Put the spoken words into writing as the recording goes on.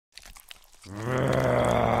Hello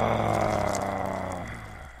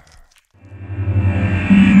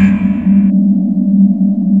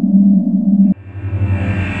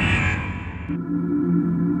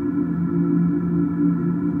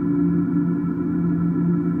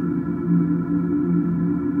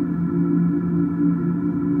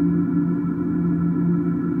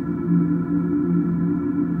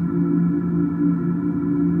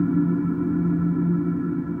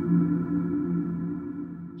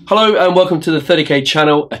and welcome to the 30k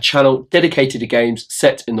channel, a channel dedicated to games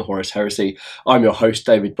set in the HORUS Heresy. I'm your host,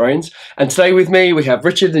 David Brains, and today with me we have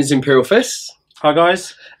Richard and his Imperial fists. Hi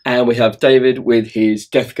guys. And we have David with his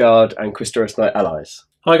Death Guard and Christos Knight allies.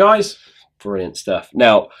 Hi guys. Brilliant stuff.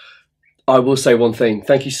 Now, I will say one thing.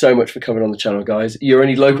 Thank you so much for coming on the channel, guys. You're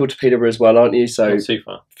only local to Peterborough as well, aren't you? So not too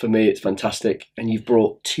far. For me, it's fantastic. And you've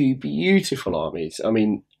brought two beautiful armies. I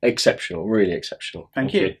mean, exceptional, really exceptional.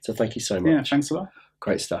 Thank you. So thank you so much. Yeah, thanks a lot.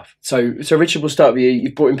 Great stuff. So Richard, we'll start with you.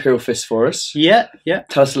 You've brought Imperial fists for us. Yeah.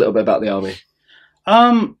 Tell us a little bit about the army.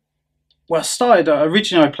 Well, I started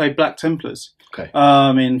originally. I played Black Templars. Okay.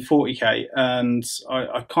 In 40k, and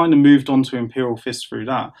I kind of moved on to Imperial fists through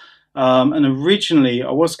that. And originally I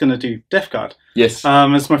was going to do Death Guard. Yes.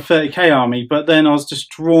 As my 30k army, but then I was just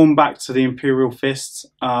drawn back to the Imperial fists,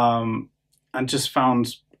 and just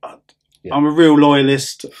found I'm a real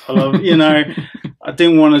loyalist. I love, I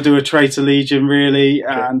didn't want to do a traitor legion really,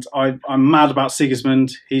 and I'm mad about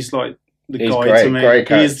Sigismund. He's like the guy to me.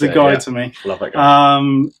 He's the guy to me. Love that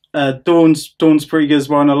guy. Dawn's pretty good as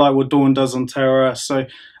well, and I like what Dawn does on Terror. So,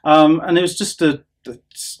 and it was just the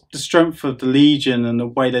strength of the Legion and the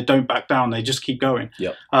way they don't back down. They just keep going.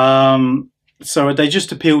 Yep. So they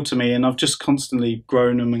just appealed to me, and I've just constantly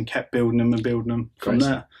grown them and kept building them and building them from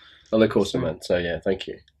there. Well, of course, man. So yeah, thank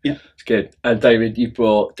you. Yeah, it's good. And David, you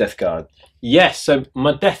brought Death Guard. Yes, so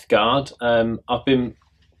my Death Guard, I've been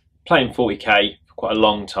playing 40k for quite a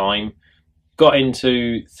long time. Got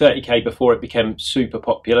into 30k before it became super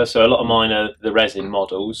popular, so a lot of mine are the resin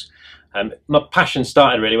models. My passion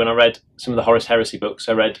started really when I read some of the HORUS Heresy books.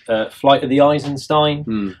 I read Flight of the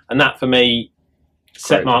Eisenstein, and that for me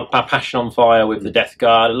set my passion on fire with the Death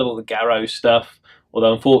Guard. I love all the Garrow stuff.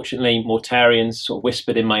 Although unfortunately, Mortarians sort of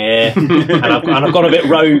whispered in my ear, and I've gone a bit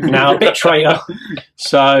rogue now, a bit traitor.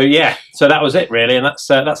 So yeah, so that was it really, and that's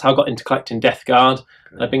how I got into collecting Death Guard,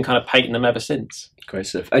 and I've been kind of painting them ever since. Great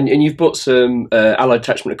stuff. And you've bought some allied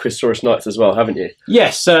attachment of Christos Knights as well, haven't you?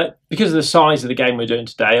 Yes, because of the size of the game we're doing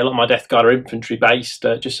today, a lot of my Death Guard are infantry based,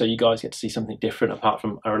 just so you guys get to see something different apart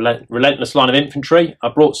from a relentless line of infantry. I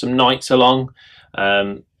brought some Knights along.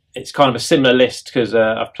 It's kind of a similar list because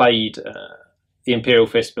I've played the Imperial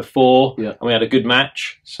Fist before, and we had a good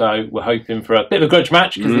match, so we're hoping for a bit of a grudge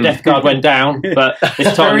match because the Death Guard went down, but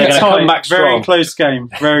this time they're going to come back strong.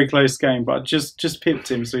 Very close game, but I just pipped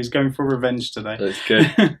him, so he's going for revenge today. That's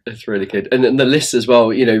good. That's really good. And then the list as well,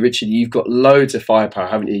 Richard, you've got loads of firepower,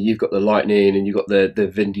 haven't you? You've got the Lightning, and you've got the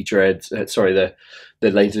Vindy Dreads, the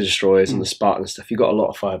laser destroyers and the Spartan stuff. You've got a lot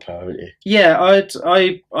of firepower, haven't you? Yeah, I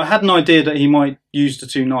had an idea that he might use the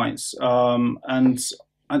two Knights, and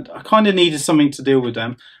I kind of needed something to deal with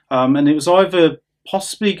them, and it was either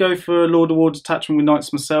possibly go for a Lord of War attachment with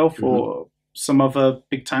Knights myself or some other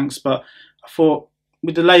big tanks, but I thought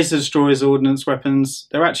with the laser destroyers, ordnance weapons,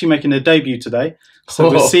 they're actually making their debut today, so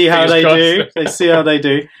we'll see how they do. Let's see how they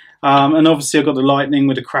do. And obviously I've got the Lightning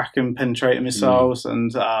with the Kraken penetrator missiles,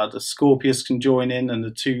 and the Scorpius can join in, and the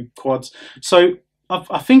two quads. So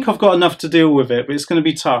I think I've got enough to deal with it, but it's going to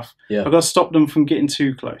be tough. Yeah. I've got to stop them from getting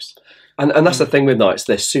too close. And that's the thing with Knights,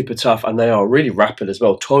 they're super tough, and they are really rapid as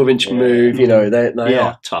well. 12-inch move, they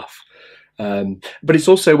are tough. But it's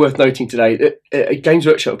also worth noting today that Games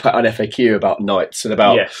Workshop put an FAQ about Knights and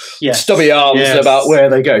about stubby arms and about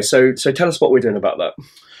where they go. So tell us what we're doing about that.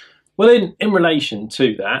 Well, in relation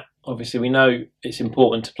to that, obviously we know it's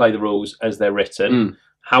important to play the rules as they're written.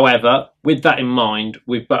 However, with that in mind,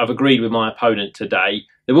 I've agreed with my opponent today,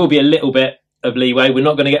 there will be a little bit of leeway. We're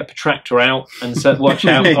not going to get a protractor out and watch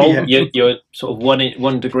out. You're sort of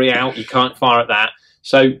one degree out. You can't fire at that.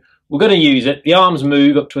 So we're going to use it. The arms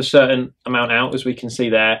move up to a certain amount out, as we can see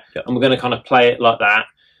there, and we're going to kind of play it like that,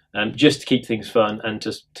 just to keep things fun and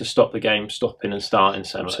to stop the game stopping and starting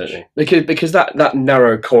so much. Because that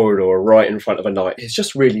narrow corridor right in front of a Knight is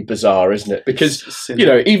just really bizarre, isn't it? Because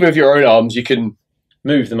even with your own arms, you can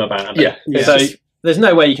move them about. So there's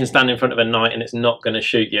no way you can stand in front of a Knight and it's not going to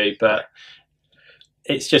shoot you, but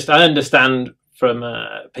it's just, I understand from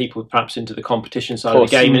people perhaps into the competition side of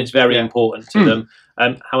the game, and it's very important to them.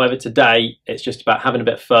 However, today it's just about having a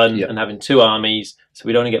bit of fun and having 2 armies, so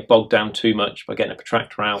we don't want to get bogged down too much by getting a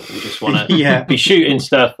protractor out. We just want to be shooting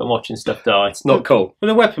stuff and watching stuff die. It's not cool. Well,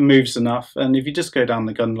 the weapon moves enough, and if you just go down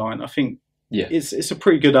the gun line, I think it's a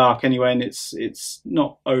pretty good arc anyway, and it's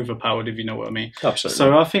not overpowered, if you know what I mean. Absolutely.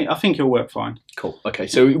 So I think it'll work fine. Cool. Okay,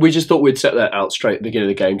 so we just thought we'd set that out straight at the beginning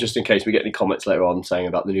of the game, just in case we get any comments later on saying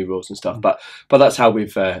about the new rules and stuff. But that's how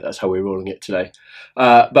we're rolling it today.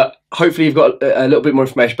 But hopefully you've got a little bit more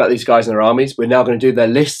information about these guys and their armies. We're now going to do their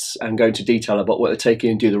lists and go into detail about what they're taking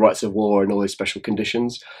and do the rights of war and all those special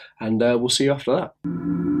conditions. And we'll see you after that.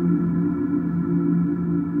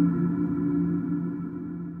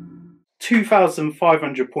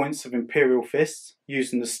 2,500 points of Imperial Fists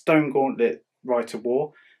using the Stone Gauntlet Right of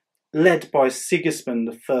War, led by Sigismund,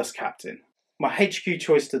 the first captain. My HQ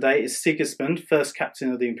choice today is Sigismund, first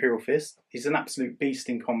captain of the Imperial Fist. He's an absolute beast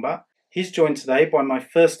in combat. He's joined today by my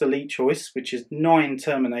first elite choice, which is 9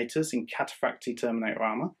 Terminators in Cataphractii Terminator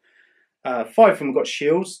armour. 5 of them got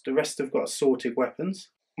shields, the rest have got assorted weapons.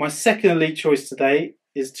 My second elite choice today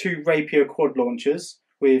is 2 Rapier quad launchers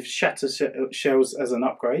with shatter shells as an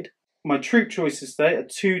upgrade. My troop choices today are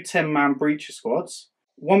 2 10-man breacher squads.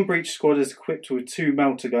 One breacher squad is equipped with 2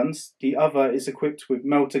 melter guns, the other is equipped with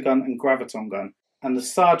melter gun and graviton gun, and the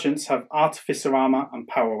sergeants have artificer armour and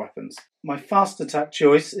power weapons. My fast attack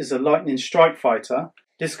choice is a lightning strike fighter.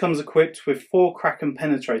 This comes equipped with 4 Kraken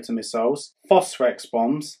penetrator missiles, Phosphorex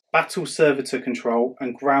bombs, battle servitor control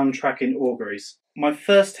and ground tracking auguries. My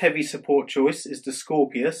first heavy support choice is the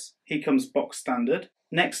Scorpius. He comes box standard.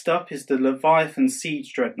 Next up is the Leviathan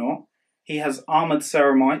Siege Dreadnought. He has armoured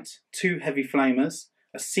ceramite, 2 heavy flamers,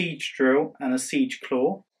 a siege drill and a siege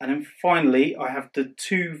claw. And then finally I have the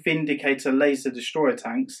 2 Vindicator laser destroyer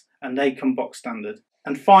tanks, and they come box standard.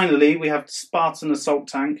 And finally we have the Spartan assault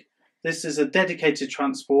tank. This is a dedicated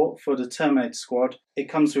transport for the Terminator squad. It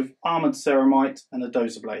comes with armoured ceramite and a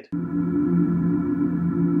dozer blade.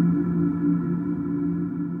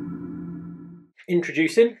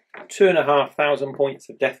 Introducing 2,500 points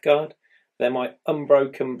of Death Guard. They're my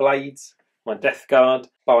unbroken blades. My Death Guard,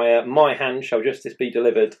 by my hand shall justice be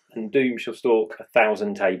delivered, and doom shall stalk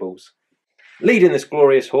 1,000 tables. Leading this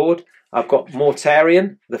glorious horde, I've got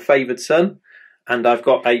Mortarion, the favoured son, and I've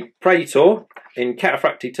got a Praetor in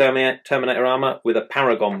Cataphractii Terminator armour with a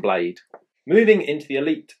Paragon blade. Moving into the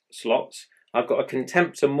elite slots, I've got a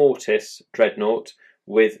Contemptor Mortis Dreadnought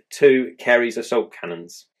with 2 Carey's assault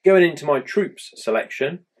cannons. Going into my troops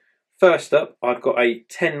selection, first up I've got a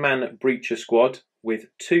 10-man breacher squad with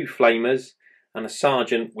 2 flamers and a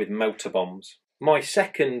sergeant with melter bombs. My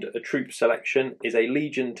second troop selection is a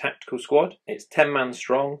Legion tactical squad. It's 10-man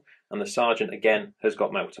strong, and the sergeant again has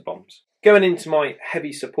got melter bombs. Going into my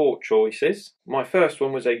heavy support choices, my first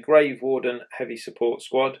one was a Grave Warden heavy support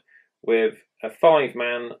squad with a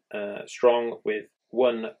 5-man strong with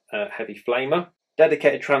 1 heavy flamer.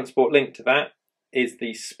 Dedicated transport linked to that is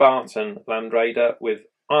the Spartan Land Raider with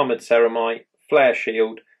armoured ceramite, flare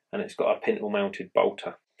shield, and it's got a pintle mounted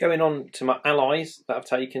bolter. Going on to my allies that I've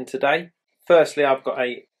taken today. Firstly, I've got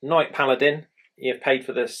a Knight Paladin. You've paid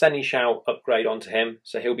for the Seneschal upgrade onto him,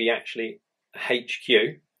 so he'll be actually a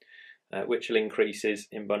HQ, which will increase his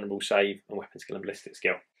invulnerable save and weapon skill and ballistic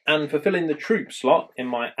skill. And fulfilling the troop slot in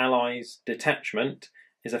my allies detachment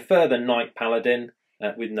is a further Knight Paladin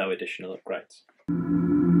with no additional upgrades.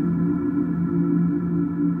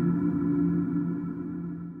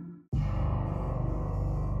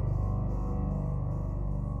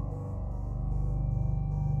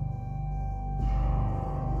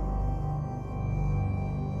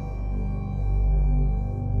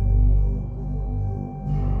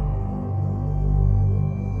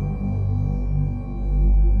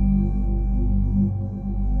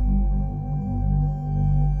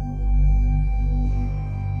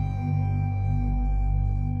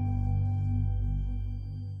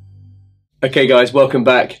 Okay guys, welcome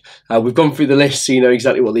back. We've gone through the list so you know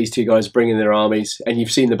exactly what these 2 guys bring in their armies, and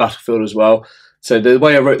you've seen the battlefield as well. So the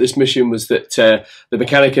way I wrote this mission was that the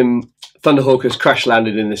Mechanicum Thunderhawk has crash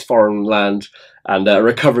landed in this foreign land, and a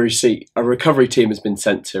recovery team has been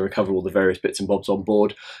sent to recover all the various bits and bobs on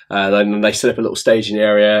board. Then they set up a little staging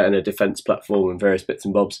area and a defence platform and various bits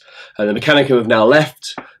and bobs. And the Mechanicum have now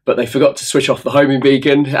left, but they forgot to switch off the homing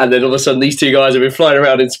beacon. And then all of a sudden, these 2 guys have been flying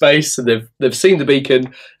around in space, and they've seen the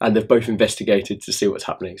beacon, and they've both investigated to see what's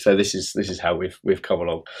happening. So this is how we've come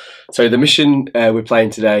along. So the mission we're playing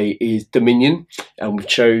today is Dominion, and we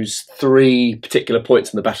chose 3 particular points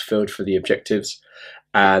on the battlefield for the objectives.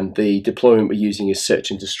 and the deployment we're using is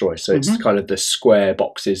search and destroy. So it's kind of the square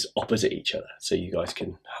boxes opposite each other. So you guys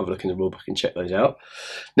can have a look in the rulebook and check those out.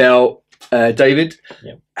 Now, David,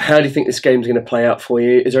 how do you think this game's going to play out for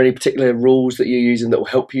you? Is there any particular rules that you're using that will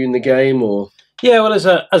help you in the game, or? Yeah, well, as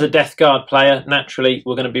a Death Guard player, naturally,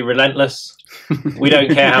 we're going to be relentless. We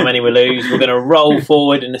don't care how many we lose. We're going to roll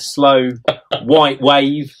forward in a slow white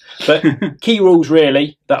wave. But key rules,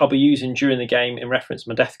 really, that I'll be using during the game in reference to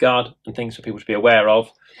my Death Guard and things for people to be aware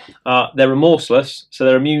of. They're remorseless, so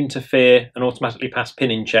they're immune to fear and automatically pass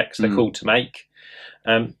pinning checks they're called to make.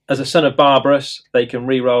 As a son of Barbarous, they can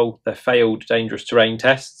re-roll their failed dangerous terrain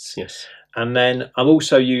tests. Yes. And then I'll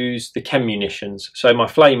also use the chem munitions. So my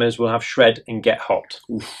flamers will have shred and get hot.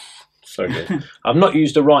 Oof, so good. I've not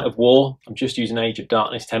used a Rite of War. I'm just using Age of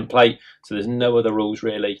Darkness template. So there's no other rules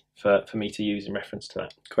really for me to use in reference to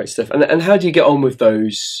that. Great stuff. And how do you get on with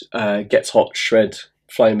those gets hot, shred,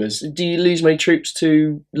 flamers? Do you lose many troops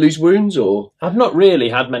to lose wounds, or? I've not really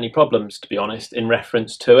had many problems, to be honest, in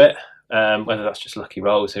reference to it. Whether that's just lucky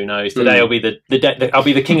rolls, who knows? Today I'll be I'll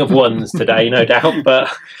be the king of ones today, no doubt. But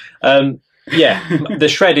yeah, the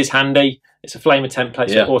shred is handy. It's a flamer template,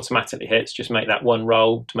 so it automatically hits. Just make that one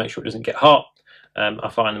roll to make sure it doesn't get hot. I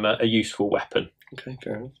find them a useful weapon. Okay,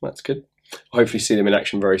 fair enough. That's good. I'll hopefully see them in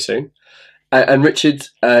action very soon. And Richard,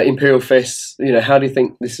 Imperial Fists, how do you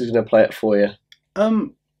think this is going to play it for you? I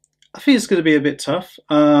think it's going to be a bit tough.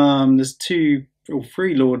 There's 2 or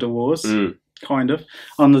 3 Lord of Wars. Kind of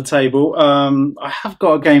on the table. I have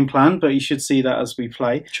got a game plan, but you should see that as we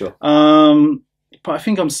play. Sure. But I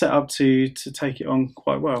think I'm set up to take it on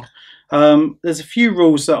quite well. There's a few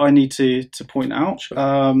rules that I need to point out.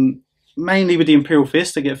 Sure. Mainly with the Imperial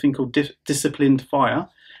Fist, I get a thing called Disciplined Fire,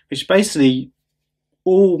 which basically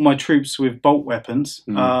all my troops with bolt weapons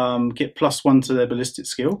get +1 to their ballistic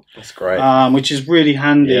skill. That's great. Which is really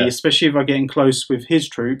handy, especially if I'm getting close with his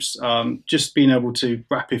troops. Just being able to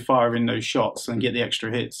rapid fire in those shots and get the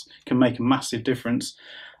extra hits can make a massive difference.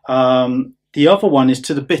 The other one is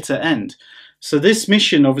to the bitter end. So this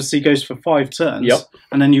mission obviously goes for 5 turns,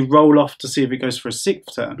 and then you roll off to see if it goes for a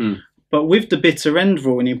 6th turn. But with the bitter end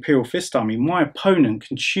rule in the Imperial Fist Army, my opponent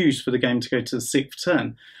can choose for the game to go to the 6th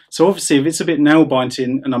turn. So obviously, if it's a bit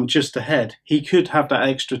nail-biting and I'm just ahead, he could have that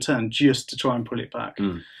extra turn just to try and pull it back.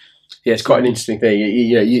 Yeah, it's quite an interesting thing.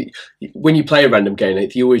 You when you play a random game,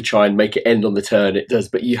 you always try and make it end on the turn. It does,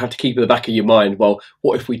 but you have to keep in the back of your mind, well,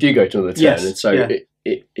 what if we do go to another turn? Yes, and so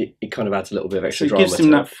it kind of adds a little bit of extra drama. It gives him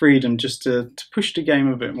that freedom just to push the game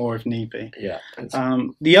a bit more if need be. Yeah.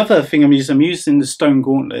 The other thing I'm using the Stone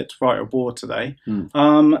Gauntlet Rite of War today.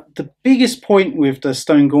 The biggest point with the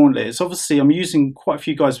Stone Gauntlet is obviously I'm using quite a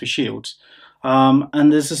few guys with shields.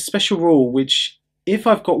 And there's a special rule which, if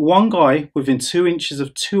I've got one guy within 2 inches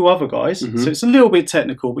of 2 other guys, so it's a little bit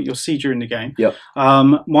technical, but you'll see during the game,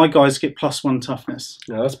 my guys get +1 toughness.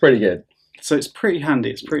 No, that's pretty good. So it's pretty handy.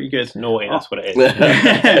 It's pretty good. It's naughty, that's what it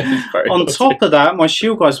is. On top of that, my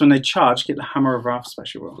shield guys, when they charge, get the Hammer of Wrath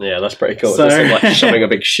special roll. Yeah, that's pretty cool. So, it's like shoving a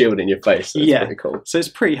big shield in your face. That's pretty cool. So it's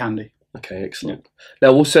pretty handy. Okay, excellent.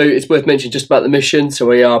 Now, also, it's worth mentioning just about the mission. So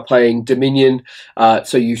we are playing Dominion.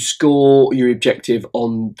 So you score your objective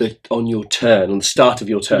on your turn, on the start of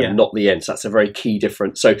your turn, not the end. So that's a very key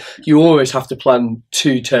difference. So you always have to plan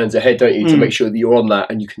 2 turns ahead, don't you, to make sure that you're on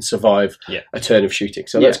that and you can survive a turn of shooting.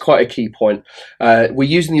 So that's quite a key point. We're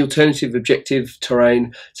using the alternative objective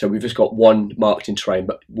terrain. So we've just got 1 marked in terrain,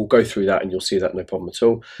 but we'll go through that and you'll see that no problem at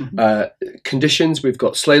all. Conditions, we've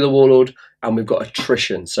got Slay the Warlord, and we've got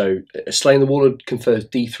attrition. So slaying the Warlord confers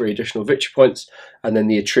D3 additional victory points, and then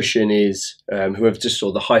the attrition is whoever just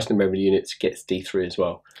saw the highest number of units gets D3 as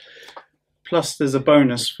well. Plus there's a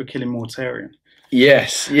bonus for killing Mortarion.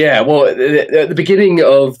 Yes, yeah. Well, at the beginning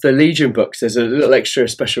of the Legion books, there's a little extra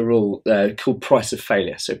special rule called Price of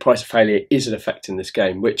Failure. So Price of Failure is an effect in this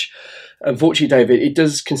game, which, unfortunately, David, it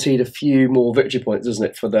does concede a few more victory points, doesn't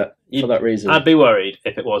it, for that reason? I'd be worried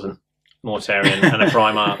if it wasn't Mortarion and a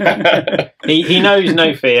Primarch. he knows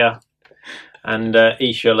no fear, and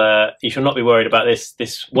he shall not be worried about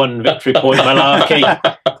this 1 victory point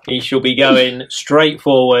malarkey. He shall be going straight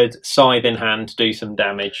forward, scythe in hand, to do some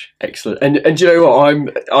damage. Excellent. And do you know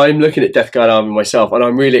what? I'm looking at Death Guard army myself, and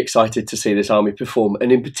I'm really excited to see this army perform.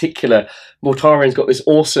 And in particular, Mortarion's got this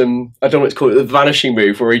awesome, I don't know what to call it, the vanishing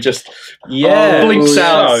move, where he just blinks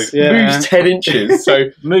out, moves 10 inches. So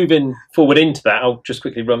moving forward into that, I'll just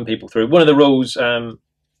quickly run people through. One of the rules, one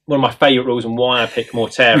of my favourite rules and why I pick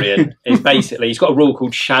Mortarion is basically he's got a rule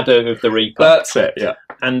called Shadow of the Reaper. That's it, yeah.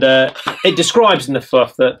 And it describes in the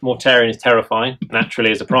fluff that Mortarion is terrifying,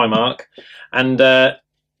 naturally, as a Primarch, and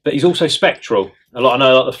but he's also spectral. I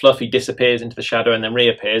know a lot of the fluff, he disappears into the shadow and then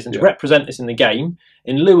reappears. And to represent this in the game,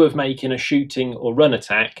 in lieu of making a shooting or run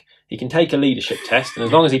attack, he can take a leadership test, and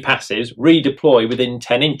as long as he passes, redeploy within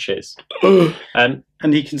 10 inches. And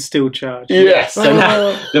he can still charge. Yes. So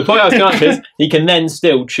now, the point I was going to is he can then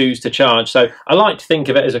still choose to charge. So I like to think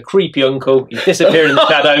of it as a creepy uncle. He's disappearing in the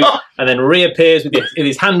shadows and then reappears with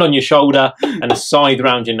his hand on your shoulder and a scythe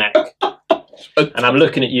around your neck. And I'm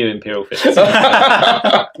looking at you, Imperial Fist.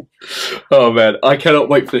 Oh man, I cannot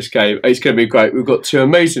wait for this game. It's going to be great. We've got 2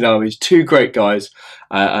 amazing armies, 2 great guys,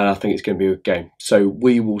 and I think it's going to be a good game. So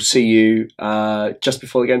we will see you just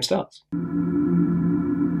before the game starts.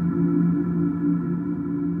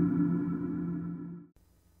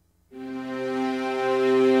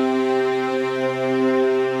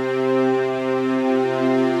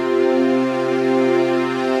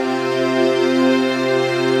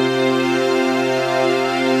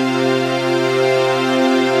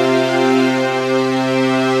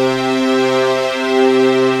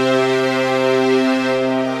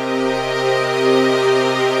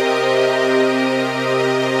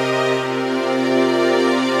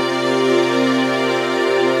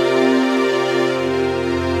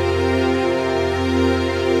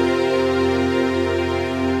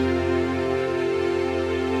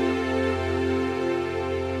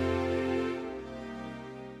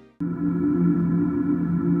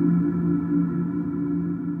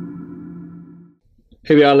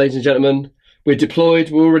 Here we are, ladies and gentlemen. We're deployed.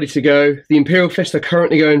 We're all ready to go. The Imperial Fist are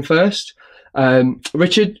currently going first.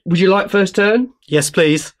 Richard, would you like first turn? Yes,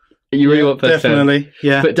 please. You really want first turn? Definitely,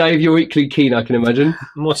 yeah. But Dave, you're equally keen, I can imagine.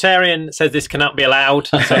 Mortarion says this cannot be allowed,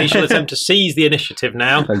 so he shall attempt to seize the initiative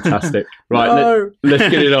now. Fantastic. Right, No. let's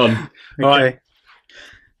get it on. Okay. Right.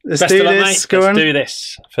 Let's Best do of luck, this. mate. Go Let's on. do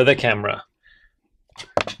this for the camera.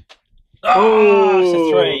 Oh, it's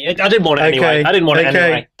a 3. I didn't want it anyway. I didn't want it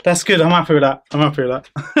anyway. That's good. I'm happy with that. I'm happy with that.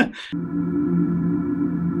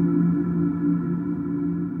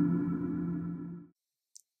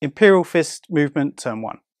 Imperial Fist movement, turn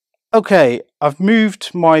 1. Okay, I've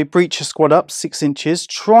moved my breacher squad up 6 inches,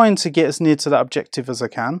 trying to get as near to that objective as I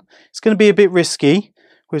can. It's going to be a bit risky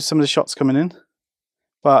with some of the shots coming in,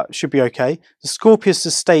 but should be okay. The Scorpius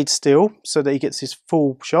has stayed still so that he gets his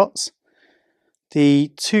full shots.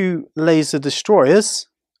 The 2 laser destroyers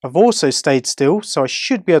have also stayed still, so I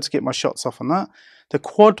should be able to get my shots off on that. The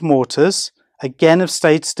quad mortars, again, have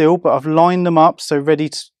stayed still, but I've lined them up, so ready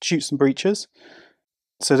to shoot some breachers.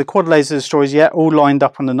 So the quad laser destroyers, yeah, all lined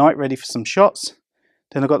up on the night, ready for some shots.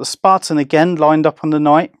 Then I've got the Spartan again, lined up on the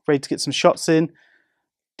night, ready to get some shots in.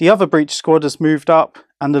 The other breach squad has moved up,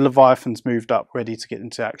 and the Leviathan's moved up, ready to get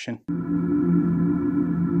into action.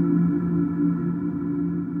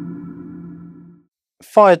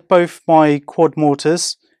 Fired both my quad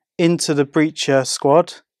mortars into the breacher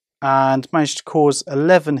squad and managed to cause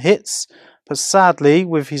 11 hits, but sadly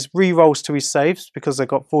with his re-rolls to his saves, because they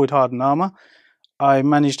got void hardened armor, I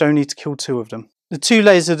managed only to kill 2 of them. The 2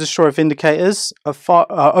 laser destroyer vindicators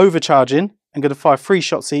are overcharging and going to fire 3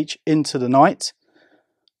 shots each into the night.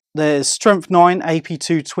 There's strength 9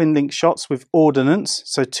 AP2 twin link shots with ordnance,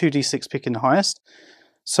 so 2d6 picking the highest.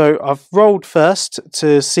 So I've rolled first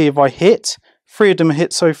to see if I hit. 3 of them are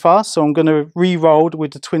hit so far, so I'm going to re-roll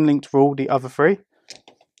with the twin linked rule the other 3.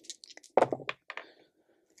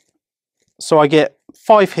 So I get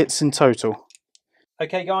 5 hits in total.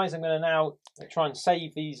 Okay, guys, I'm going to now try and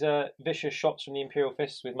save these vicious shots from the Imperial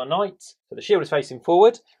Fists with my knight. So the shield is facing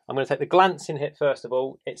forward. I'm going to take the glancing hit first of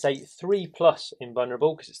all. It's a 3+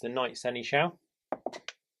 invulnerable because it's the knight seneschal.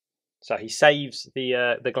 So he saves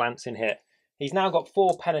the glancing hit. He's now got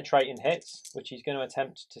 4 penetrating hits, which he's going to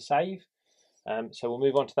attempt to save. So we'll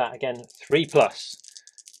move on to that again. 3+.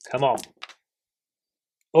 Come on.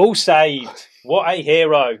 All saved. What a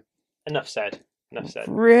hero. Enough said. Enough said.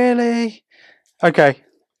 Really? Okay.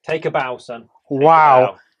 Take a bow, son. Wow. A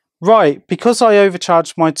bow. Right, because I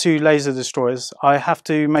overcharged my 2 laser destroyers, I have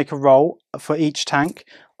to make a roll for each tank.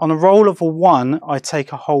 On a roll of a 1, I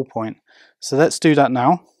take a hull point. So let's do that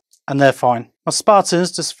now. And they're fine. My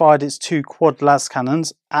Spartans just fired its 2 quad las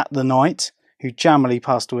cannons at the knight, who jammily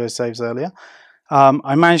passed all their saves earlier.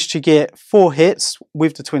 I managed to get 4 hits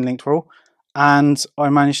with the twin linked rule, and I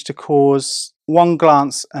managed to cause 1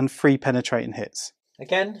 glance and 3 penetrating hits.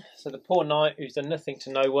 Again, so the poor knight who's done nothing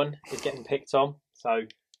to no one is getting picked on. So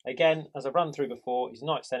again, as I've run through before, he's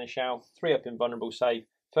knight seneschal, 3 up invulnerable save.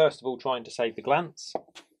 First of all, trying to save the glance,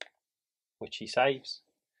 which he saves,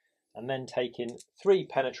 and then taking 3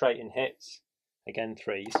 penetrating hits. Again,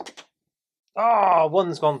 3s. Ah,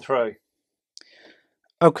 1's gone through.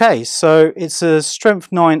 Okay, so it's a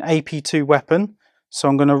strength 9 AP2 weapon. So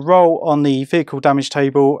I'm going to roll on the vehicle damage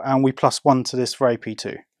table and we +1 to this for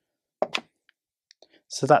AP2.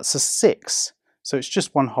 So that's a 6. So it's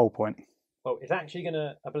just 1 hull point. Well, it's actually going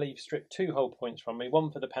to, I believe, strip 2 hull points from me.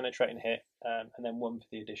 1 for the penetrating hit and then 1 for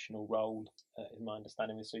the additional roll, in my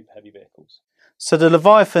understanding, with super heavy vehicles. So the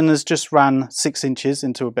Leviathan has just ran 6 inches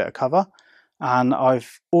into a bit of cover. And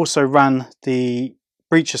I've also ran the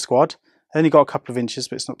Breacher squad. Only got a couple of inches,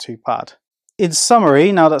 but it's not too bad. In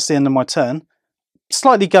summary, now that's the end of my turn,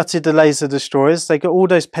 slightly gutted the laser destroyers. They got all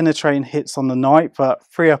those penetrating hits on the night, but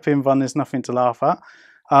 3-up invuln is nothing to laugh at.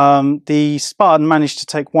 The Spartan managed to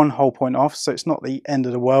take 1 hull point off, so it's not the end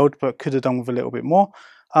of the world, but could have done with a little bit more.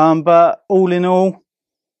 But all in all,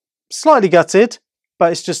 slightly gutted,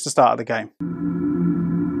 but it's just the start of the game.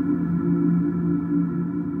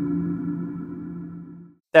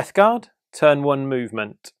 Death Guard, turn 1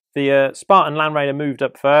 movement. The Spartan Land Raider moved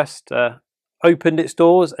up first, opened its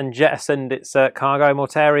doors and jettisoned its cargo.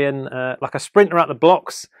 Mortarion, like a sprinter at the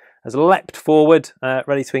blocks, has leapt forward,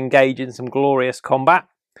 ready to engage in some glorious combat.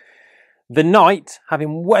 The Knight,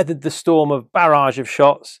 having weathered the storm of barrage of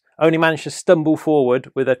shots, only managed to stumble forward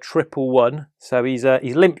with a 111. So he's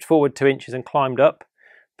limped forward 2 inches and climbed up,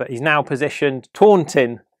 but he's now positioned,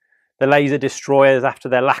 taunting the laser destroyers after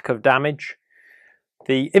their lack of damage.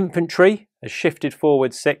 The infantry has shifted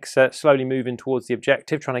forward 6, slowly moving towards the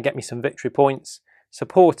objective, trying to get me some victory points,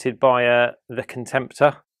 supported by the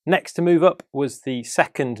Contemptor. Next to move up was the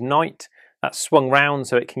second Knight. That swung round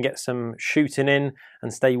so it can get some shooting in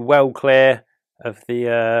and stay well clear of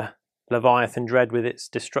the Leviathan Dread with its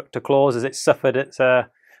Destructor Claws, as it suffered at the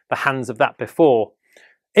hands of that before.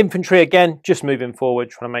 Infantry again, just moving forward,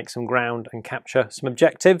 trying to make some ground and capture some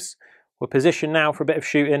objectives. We're positioned now for a bit of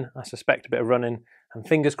shooting, I suspect a bit of running, and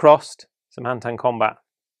fingers crossed, some hand-to-hand combat.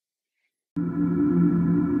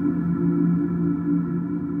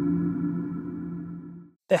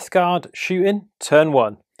 Death Guard shooting, turn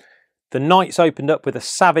 1. The Knights opened up with a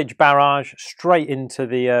savage barrage straight into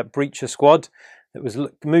the Breacher squad that was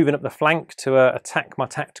moving up the flank to attack my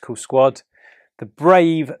tactical squad. The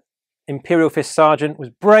brave Imperial Fist Sergeant was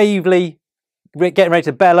bravely getting ready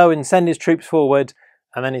to bellow and send his troops forward,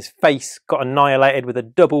 and then his face got annihilated with a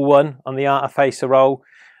double 1 on the Artificer roll,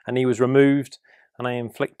 and he was removed, and I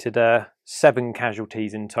inflicted 7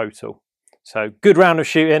 casualties in total. So good round of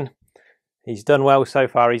shooting. He's done well so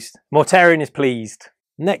far. Mortarion is pleased.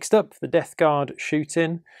 Next up, the Death Guard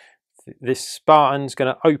shooting. This Spartan's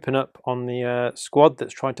going to open up on the squad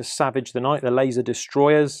that's trying to savage the Knight, the laser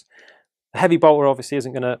destroyers. The heavy bolter obviously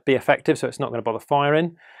isn't going to be effective, so it's not going to bother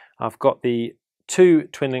firing. I've got the 2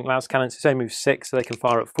 twin-link las cannons. It's only move 6, so they can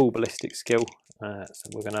fire at full ballistic skill. So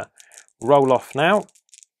we're going to roll off now.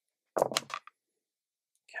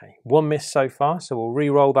 Okay, 1 miss so far, so we'll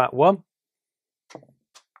re-roll that 1.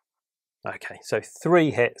 Okay, so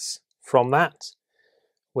 3 hits from that.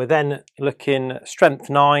 We're then looking strength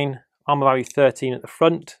 9, armor value 13 at the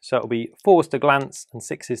front, so it'll be 4s to glance and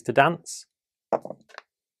 6s to dance.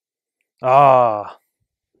 Ah,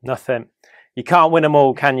 nothing. You can't win them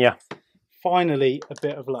all, can you? Finally, a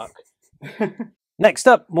bit of luck. Next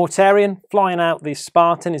up, Mortarion flying out the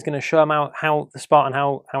Spartan is going to show him out how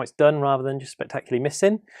it's done rather than just spectacularly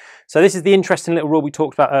missing. So this is the interesting little rule we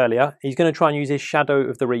talked about earlier. He's going to try and use his Shadow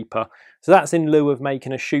of the Reaper. So that's in lieu of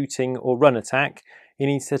making a shooting or run attack. He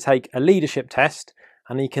needs to take a leadership test,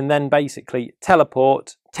 and he can then basically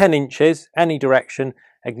teleport 10 inches any direction,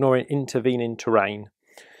 ignoring intervening terrain.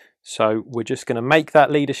 So we're just going to make that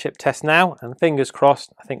leadership test now, and fingers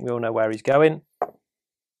crossed, I think we all know where he's going.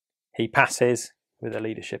 He passes with a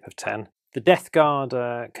leadership of 10. The Death Guard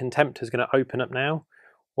Contemptor is going to open up now.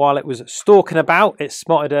 While it was stalking about, it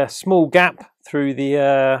spotted a small gap through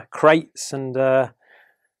the crates and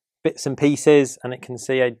bits and pieces, and it can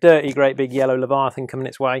see a dirty, great big yellow Leviathan coming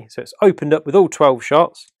its way. So it's opened up with all 12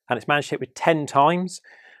 shots, and it's managed to hit with 10 times.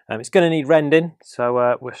 It's going to need rending,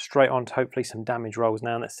 so we're straight on to hopefully some damage rolls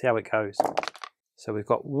now. Let's see how it goes. So we've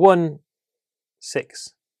got 1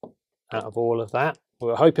 6 out of all of that. We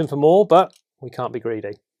were hoping for more, but we can't be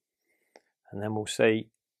greedy. And then we'll see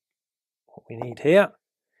what we need here.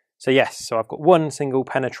 So yes, so I've got 1 single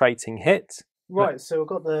penetrating hit. Right, so we've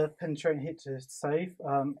got the penetrating hit to save.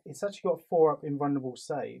 It's actually got 4-up invulnerable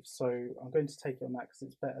save, so I'm going to take it on that because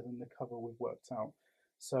it's better than the cover we've worked out.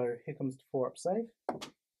 So here comes the 4-up save,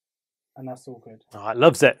 and that's all good. Oh, it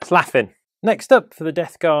loves it, it's laughing. Next up for the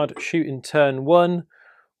Death Guard shooting turn 1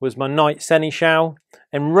 was my Knight Seneschal.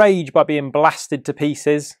 Enraged by being blasted to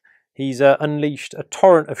pieces, he's unleashed a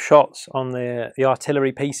torrent of shots on the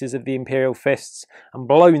artillery pieces of the Imperial Fists and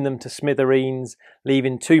blown them to smithereens,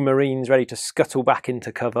 leaving 2 Marines ready to scuttle back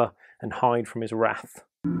into cover and hide from his wrath.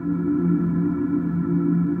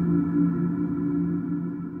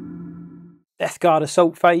 Death Guard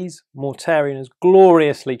assault phase, Mortarion has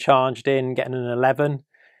gloriously charged in, getting an 11.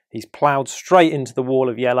 He's ploughed straight into the wall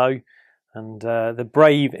of yellow, and the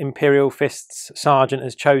brave Imperial Fists sergeant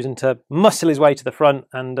has chosen to muscle his way to the front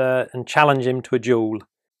and challenge him to a duel.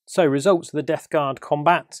 So, results of the Death Guard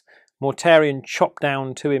combat. Mortarion chopped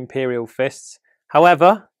down 2 Imperial Fists.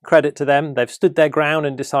 However, credit to them, they've stood their ground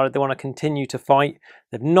and decided they want to continue to fight.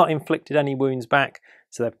 They've not inflicted any wounds back,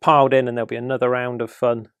 so they've piled in, and there'll be another round of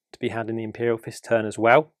fun to be had in the Imperial Fist turn as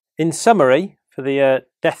well. In summary, for the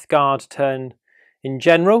Death Guard turn in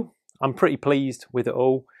general, I'm pretty pleased with it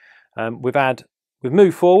all. We've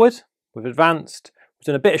moved forward, we've advanced, we've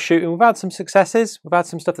done a bit of shooting, we've had some successes, we've had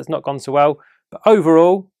some stuff that's not gone so well, but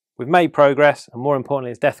overall, we've made progress, and more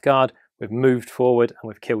importantly as Death Guard, we've moved forward and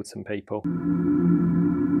we've killed some people.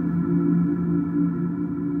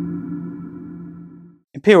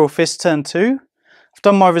 Imperial Fist turn 2. I've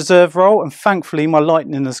done my reserve roll, and thankfully my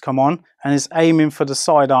lightning has come on and is aiming for the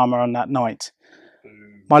side armour on that knight.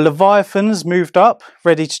 My Leviathan's moved up,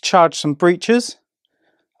 ready to charge some breaches.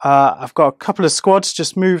 I've got a couple of squads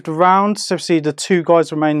just moved around, so see the 2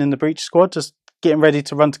 guys remain in the breach squad, just getting ready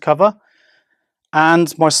to run to cover.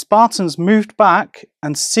 And my Spartans moved back,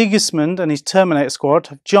 and Sigismund and his Terminator squad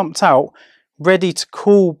have jumped out, ready to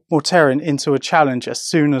call Mortarion into a challenge as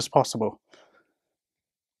soon as possible.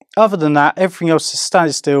 Other than that, everything else is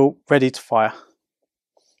standing still, ready to fire.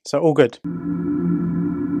 So all good.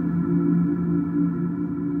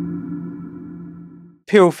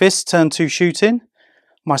 Imperial Fist turn 2 shooting.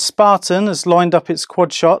 My Spartan has lined up its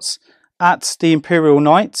quad shots at the Imperial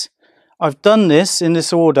Knight. I've done this in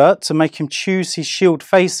this order to make him choose his shield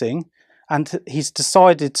facing, and he's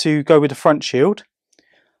decided to go with the front shield.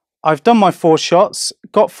 I've done my 4 shots,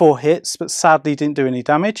 got 4 hits, but sadly didn't do any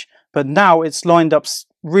damage. But now it's lined up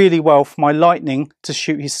really well for my lightning to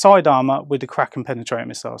shoot his side armour with the Kraken penetrating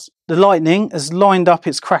missiles. The lightning has lined up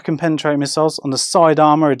its Kraken penetrating missiles on the side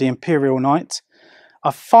armour of the Imperial Knight.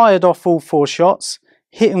 I've fired off all 4 shots,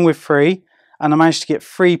 hit him with 3, and I managed to get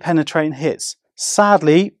 3 penetrating hits.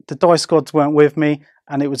 Sadly, the dice gods weren't with me,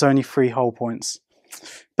 and it was only 3 hull points.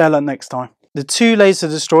 Better luck next time. The 2 laser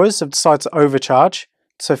destroyers have decided to overcharge,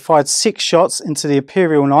 so fired 6 shots into the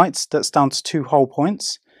Imperial Knight. That's down to 2 hull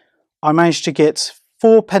points. I managed to get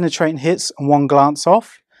 4 penetrating hits and 1 glance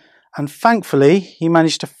off, and thankfully he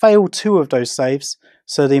managed to fail 2 of those saves,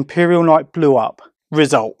 so the Imperial Knight blew up.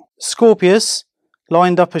 Result: Scorpius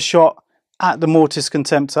lined up a shot at the Mortis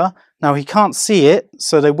Contemptor. Now he can't see it,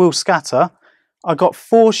 so they will scatter. I got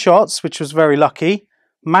 4 shots, which was very lucky,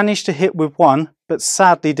 managed to hit with 1, but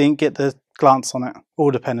sadly didn't get the glance on it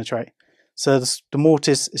or the penetrate, so the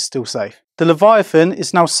Mortis is still safe. The Leviathan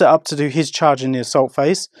is now set up to do his charge in the assault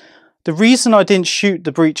phase. The reason I didn't shoot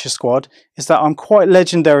the Breacher squad is that I'm quite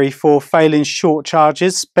legendary for failing short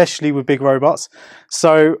charges, especially with big robots.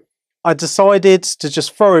 So I decided to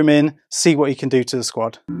just throw him in, see what he can do to the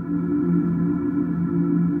squad.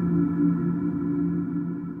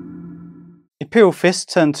 Imperial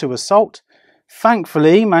Fist turned to assault.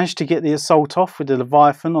 Thankfully, managed to get the assault off with the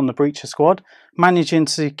Leviathan on the Breacher squad, managing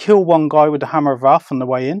to kill 1 guy with the Hammer of Wrath on the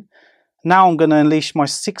way in. Now I'm going to unleash my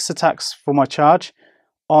 6 attacks for my charge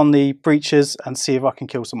on the breaches and see if I can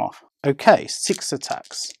kill some off. Okay, 6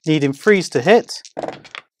 attacks. Needing 3s to hit.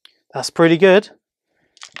 That's pretty good.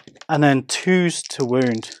 And then 2s to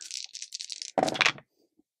wound.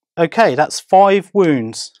 Okay, that's 5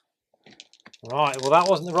 wounds. Right, well that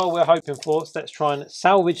wasn't the roll we were hoping for, so let's try and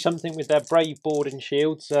salvage something with their brave board and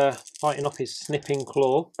shields, fighting off his snipping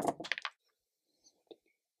claw.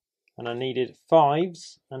 And I needed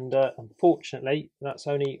 5s, and unfortunately that's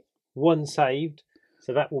only 1 saved.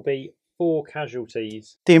 So that will be 4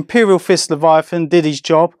 casualties. The Imperial Fist Leviathan did his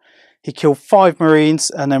job. He killed 5 Marines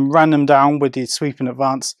and then ran them down with his sweeping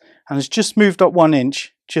advance, and has just moved up 1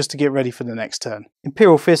 inch just to get ready for the next turn.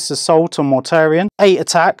 Imperial Fist assault on Mortarion, 8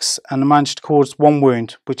 attacks and managed to cause 1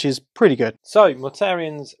 wound, which is pretty good. So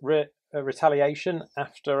Mortarion's retaliation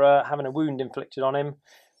after having a wound inflicted on him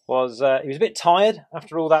was he was a bit tired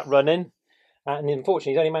after all that running, and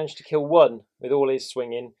unfortunately he's only managed to kill 1 with all his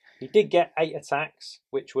swinging. He did get 8 attacks,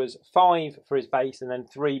 which was 5 for his base and then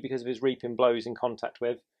 3 because of his reaping blows in contact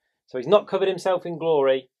with. So he's not covered himself in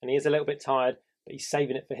glory, and he is a little bit tired, but he's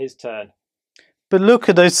saving it for his turn. But look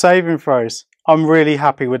at those saving throws. I'm really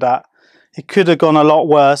happy with that. It could have gone a lot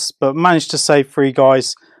worse, but managed to save 3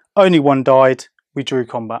 guys. Only 1 died. We drew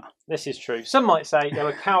combat. This is true. Some might say they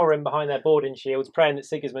were cowering behind their boarding shields, praying that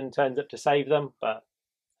Sigismund turns up to save them, but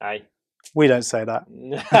hey. We don't say that.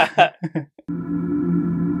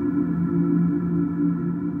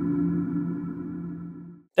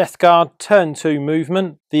 Death Guard turn 2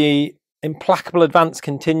 movement. The implacable advance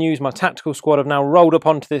continues. My tactical squad have now rolled up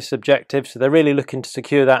onto this objective, so they're really looking to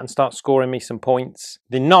secure that and start scoring me some points.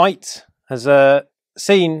 The knight has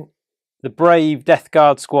seen the brave Death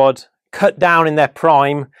Guard squad cut down in their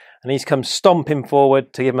prime, and he's come stomping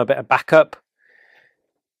forward to give him a bit of backup.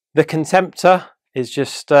 The Contemptor is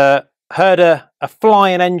just heard a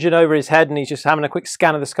flying engine over his head, and he's just having a quick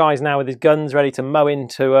scan of the skies now with his guns ready to mow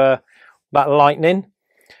into that lightning.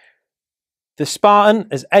 The Spartan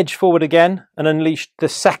has edged forward again and unleashed the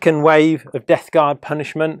second wave of Death Guard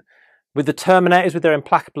punishment, with the Terminators with their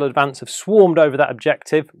implacable advance have swarmed over that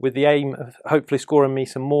objective with the aim of hopefully scoring me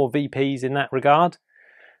some more VPs in that regard.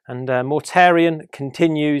 And Mortarion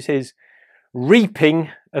continues his reaping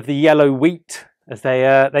of the yellow wheat as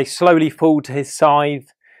they slowly fall to his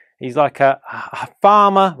scythe. He's like a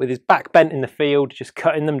farmer with his back bent in the field, just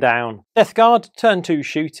cutting them down. Death Guard, turn 2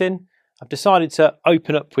 shooting. I've decided to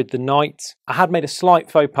open up with the Knight. I had made a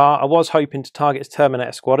slight faux pas. I was hoping to target his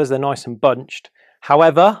Terminator squad as they're nice and bunched.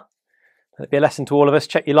 However, that'd be a lesson to all of us.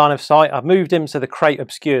 Check your line of sight. I've moved him so the crate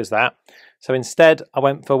obscures that. So instead, I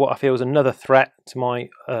went for what I feel is another threat to my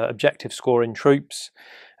objective scoring troops,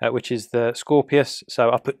 which is the Scorpius.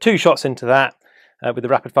 So I've put 2 shots into that with the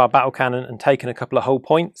rapid fire battle cannon and taken a couple of hull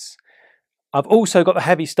points. I've also got the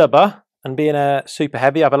heavy stubber, and being a super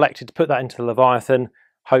heavy, I've elected to put that into the Leviathan.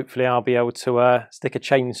 Hopefully I'll be able to stick a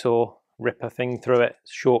chainsaw ripper thing through it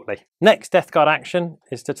shortly. Next Death Guard action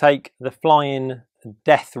is to take the flying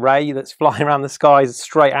death ray that's flying around the skies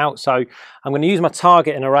straight out. So I'm going to use my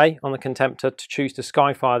targeting array on the Contemptor to choose to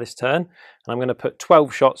skyfire this turn. And I'm going to put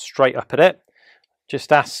 12 shots straight up at it.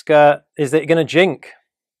 Just ask, is it going to jink?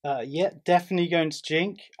 Yeah, definitely going to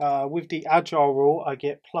jink. With the agile rule, I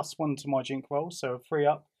get +1 to my jink roll, so a 3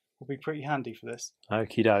 up will be pretty handy for this.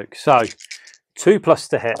 Okie doke. So 2+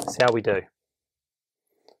 to hit. See how we do.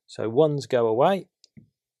 So 1s go away.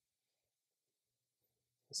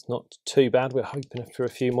 It's not too bad. We're hoping for a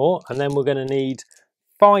few more. And then we're going to need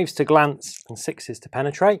 5s to glance and 6s to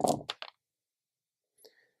penetrate.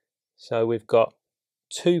 So we've got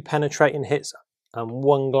 2 penetrating hits and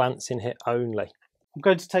 1 glancing hit only. I'm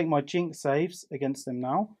going to take my jink saves against them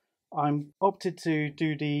now. I'm opted to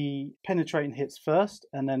do the penetrating hits first,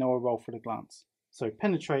 and then I'll roll for the glance. So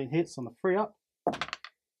penetrating hits on the 3 up.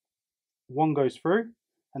 1 goes through,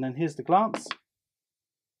 and then here's the glance.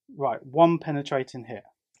 Right, 1 penetrating hit.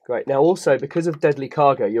 Great. Now also, because of deadly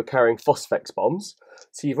cargo, you're carrying Phosphex bombs.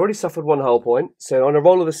 So you've already suffered 1 hull point. So on a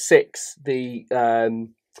roll of a 6, the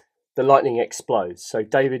lightning explodes. So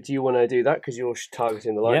David, do you want to do that because you're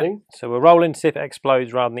targeting the lightning? Yep. So we're rolling to see if it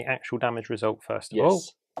explodes rather than the actual damage result first of all.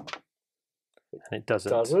 And it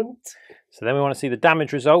doesn't. So then we want to see the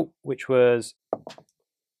damage result, which was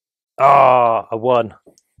a 1.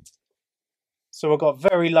 So I got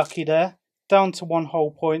very lucky there. Down to 1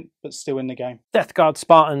 hull point, but still in the game. Death Guard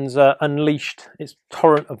Spartans unleashed its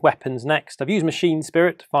torrent of weapons next. I've used Machine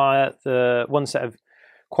Spirit to fire the 1 set of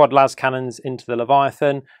quad las cannons into the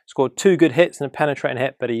Leviathan. Scored 2 good hits and a penetrating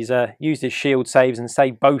hit, but he's used his shield saves and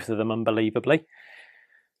saved both of them unbelievably.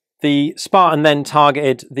 The Spartan then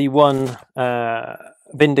targeted the 1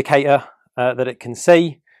 Vindicator that it can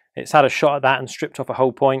see. It's had a shot at that and stripped off a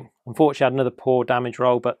hull point. Unfortunately, I had another poor damage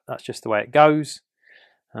roll, but that's just the way it goes.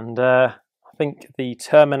 And I think the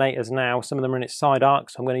Terminators now, some of them are in its side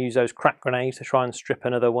arc, so I'm going to use those crack grenades to try and strip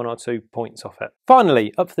another 1 or 2 points off it.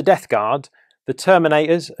 Finally, up for the Death Guard, the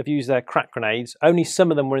Terminators have used their crack grenades. Only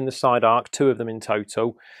some of them were in the side arc, 2 of them in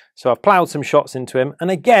total. So I've ploughed some shots into him.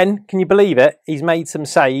 And again, can you believe it? He's made some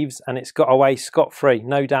saves and it's got away scot-free.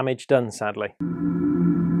 No damage done, sadly.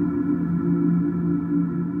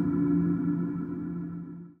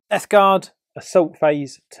 Death Guard, Assault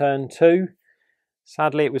Phase, turn 2.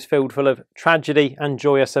 Sadly, it was filled full of tragedy and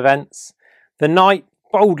joyous events. The Knight,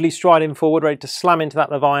 boldly striding forward, ready to slam into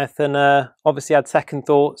that Leviathan, obviously had second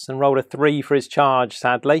thoughts and rolled a 3 for his charge,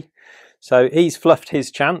 sadly. So he's fluffed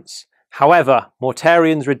his chance. However,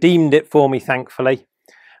 Mortarion's redeemed it for me, thankfully.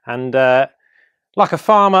 And like a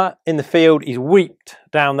farmer in the field, he's reaped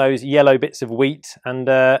down those yellow bits of wheat.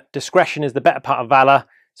 And discretion is the better part of valour.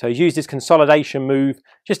 So he's used his consolidation move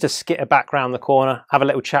just to skitter back round the corner, have a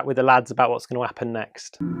little chat with the lads about what's going to happen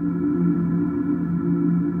next.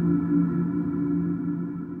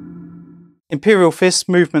 Imperial Fist,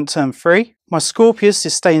 movement turn 3. My Scorpius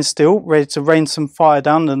is staying still, ready to rain some fire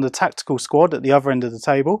down on the tactical squad at the other end of the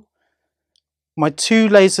table. My 2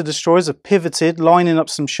 laser destroyers are pivoted, lining up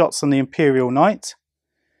some shots on the Imperial Knight.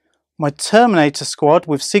 My Terminator squad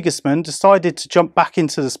with Sigismund decided to jump back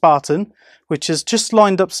into the Spartan, which has just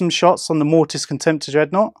lined up some shots on the Mortis Contemptor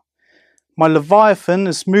Dreadnought. My Leviathan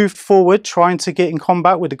has moved forward, trying to get in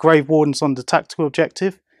combat with the Grave Wardens on the tactical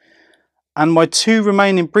objective. and my 2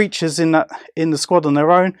 remaining breachers in the squad on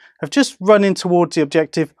their own have just run in towards the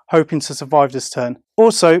objective, hoping to survive this turn.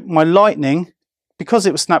 Also, my lightning, because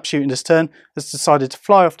it was snap shooting this turn, has decided to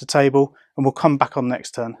fly off the table and will come back on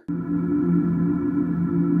next turn.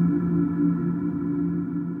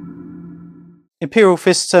 Imperial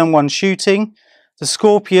Fist turn 1 shooting. The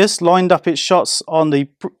Scorpius lined up its shots on the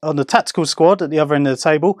tactical squad at the other end of the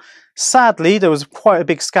table. Sadly, there was quite a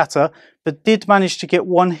big scatter, but did manage to get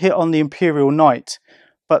 1 hit on the Imperial Knight,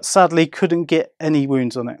 but sadly couldn't get any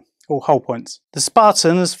wounds on it, or hull points. The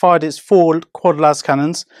Spartan has fired its 4 quad las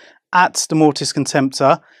cannons at the Mortis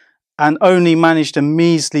Contemptor and only managed a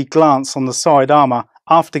measly glance on the side armour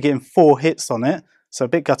after getting 4 hits on it, so a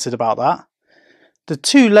bit gutted about that. The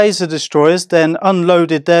 2 laser destroyers then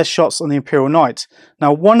unloaded their shots on the Imperial Knight.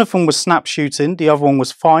 Now, one of them was snap shooting, the other one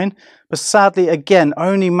was fine, but sadly again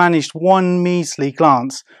only managed 1 measly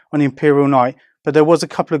glance on the Imperial Knight, but there was a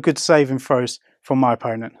couple of good saving throws from my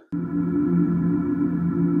opponent.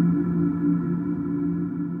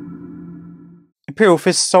 Imperial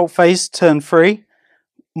Fist Assault Phase turn 3.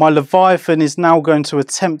 My Leviathan is now going to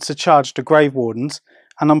attempt to charge the Grave Wardens,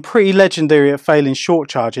 and I'm pretty legendary at failing short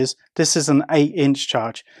charges. This is an 8-inch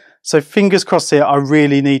charge, so fingers crossed here, I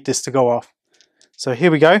really need this to go off. So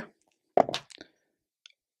here we go.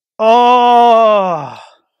 Oh,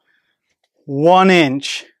 1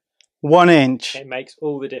 inch. 1 inch. It makes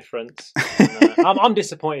all the difference. I'm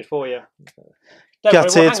disappointed for you.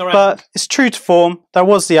 Gutted, but it's true to form. That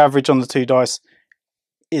was the average on the 2 dice.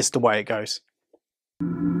 It's the way it goes.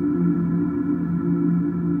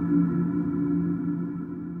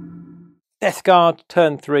 Death Guard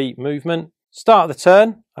turn 3 movement. Start of the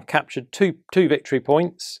turn, I've captured two victory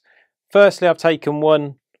points. Firstly, I've taken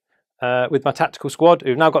 1 with my tactical squad,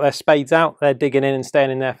 who've now got their spades out. They're digging in and staying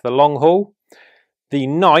in there for the long haul. The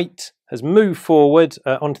Knight has moved forward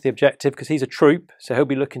onto the objective because he's a troop, so he'll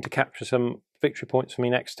be looking to capture some victory points for me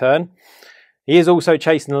next turn. He is also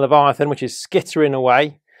chasing the Leviathan, which is skittering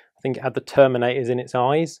away. I think it had the Terminators in its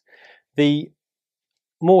eyes. The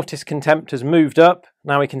Mortis Contempt has moved up.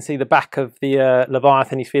 Now we can see the back of the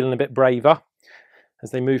Leviathan. He's feeling a bit braver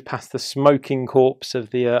as they move past the smoking corpse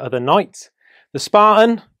of the other knight. The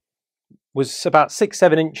Spartan was about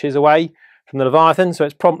 6-7 inches away from the Leviathan, so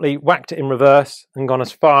it's promptly whacked it in reverse and gone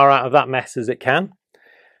as far out of that mess as it can.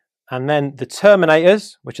 And then the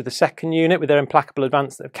Terminators, which are the second unit with their implacable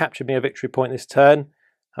advance that have captured me a victory point this turn,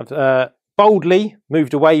 have boldly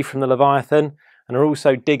moved away from the Leviathan and are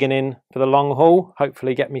also digging in for the long haul,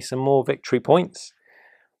 hopefully get me some more victory points.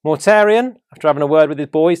 Mortarion, after having a word with his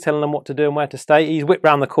boys, telling them what to do and where to stay, he's whipped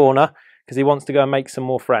round the corner because he wants to go and make some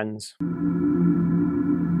more friends.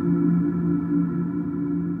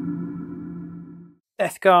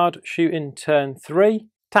 Death Guard shooting turn 3.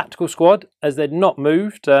 Tactical squad, as they'd not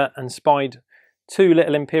moved and spied 2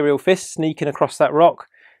 little Imperial fists sneaking across that rock,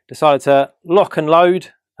 decided to lock and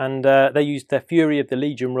load, and they used their Fury of the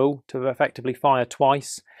Legion rule to effectively fire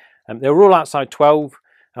twice. They were all outside 12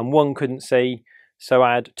 and 1 couldn't see, so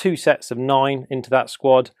I had 2 sets of 9 into that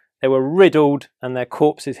squad. They were riddled and their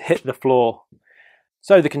corpses hit the floor.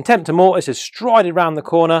 So the Contemptor Mortis has strided round the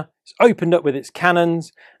corner, it's opened up with its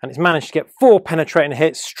cannons, and it's managed to get 4 penetrating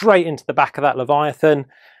hits straight into the back of that Leviathan.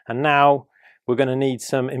 And now we're going to need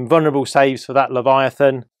some invulnerable saves for that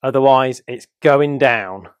Leviathan, otherwise it's going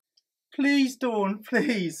down. Please, Dawn,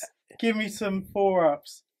 please, give me some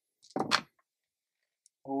 4-ups.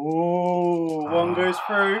 Oh, 1 goes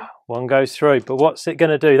through. 1 goes through, but what's it going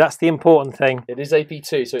to do? That's the important thing. It is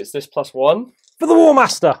AP2, so it's this +1. For the War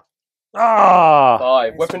Master!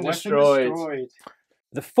 5. Weapon destroyed.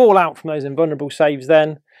 The fallout from those invulnerable saves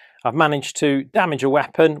then, I've managed to damage a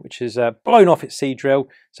weapon, which has blown off its sea drill,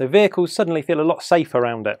 so vehicles suddenly feel a lot safer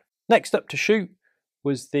around it. Next up to shoot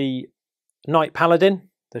was the Knight Paladin,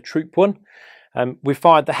 the troop one. We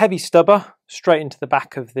fired the heavy stubber straight into the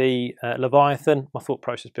back of the Leviathan. My thought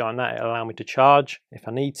process behind that, it'll allow me to charge if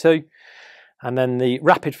I need to. And then the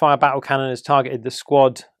rapid fire battle cannon has targeted the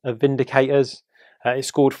squad of Vindicators. It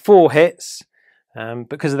scored 4 hits.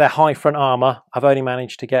 Because of their high front armour, I've only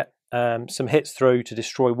managed to get some hits through to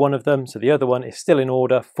destroy 1 of them, so the other one is still in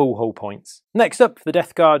order, full hull points. Next up for the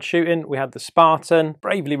Death Guard shooting, we had the Spartan,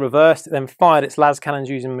 bravely reversed, it then fired its las cannons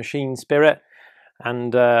using Machine Spirit,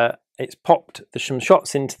 and it's popped some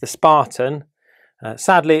shots into the Spartan.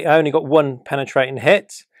 Sadly, I only got 1 penetrating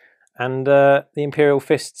hit, and the Imperial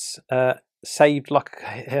Fists saved like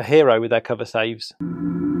a hero with their cover saves.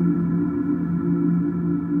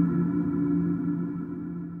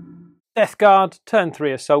 Death Guard, turn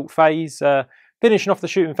 3 assault phase. Finishing off the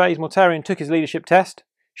shooting phase, Mortarion took his leadership test.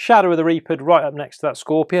 Shadow of the Reaper right up next to that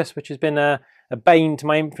Scorpius, which has been a bane to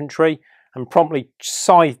my infantry. and promptly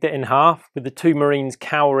scythed it in half, with the 2 Marines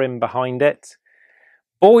cowering behind it.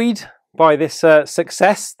 Buoyed by this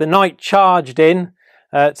success, the knight charged in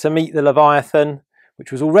to meet the Leviathan,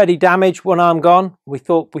 which was already damaged, 1 arm gone. We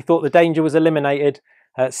thought the danger was eliminated.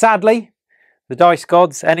 Sadly, the dice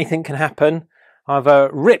gods, anything can happen. I've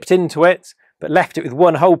ripped into it, but left it with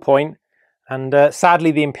 1 hull point. And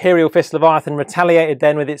sadly, the Imperial Fist Leviathan retaliated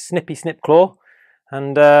then with its snippy snip claw.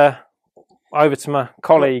 And over to my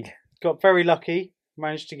colleague. Got very lucky.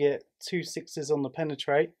 Managed to get 2 6s on the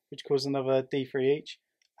penetrate, which caused another D3 each.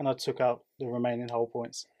 And I took out the remaining hull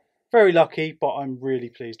points. Very lucky, but I'm really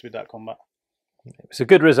pleased with that combat. It was a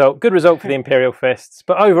good result. Good result for the Imperial Fists.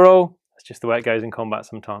 But overall, that's just the way it goes in combat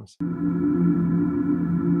sometimes.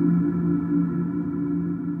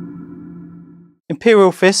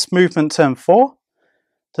 Imperial Fist movement turn 4.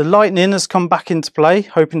 The lightning has come back into play,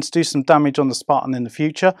 hoping to do some damage on the Spartan in the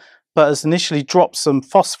future, but has initially dropped some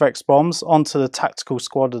Phosphorex bombs onto the tactical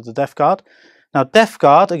squad of the Death Guard. Now, Death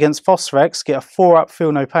Guard against Phosphorex get a 4-up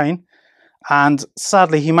feel no pain, and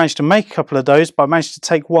sadly he managed to make a couple of those, but managed to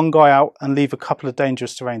take 1 guy out and leave a couple of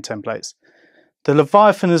dangerous terrain templates. The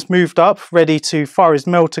Leviathan has moved up, ready to fire his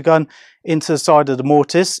melter gun into the side of the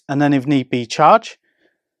Mortis, and then if need be charge.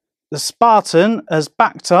 The Spartan has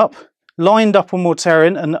backed up, lined up on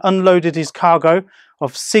Mortarion and unloaded his cargo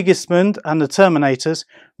of Sigismund and the Terminators,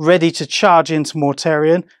 ready to charge into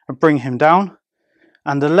Mortarion and bring him down.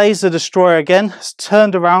 And the Laser Destroyer again has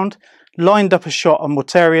turned around, lined up a shot on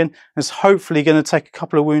Mortarion, and is hopefully going to take a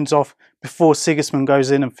couple of wounds off before Sigismund goes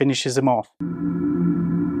in and finishes him off.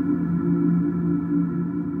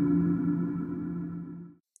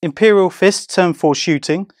 Imperial Fist turn 4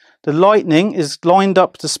 shooting. The Lightning is lined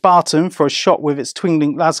up the Spartan for a shot with its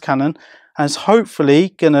twin-link las cannon and is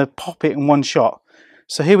hopefully going to pop it in 1 shot.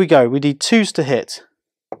 So here we go. We need 2s to hit.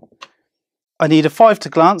 I need a 5 to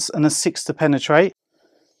glance and a 6 to penetrate.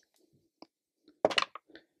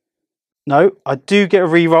 No, I do get a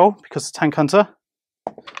reroll because of Tank Hunter.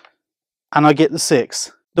 And I get the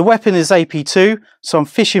 6. The weapon is AP2, so I'm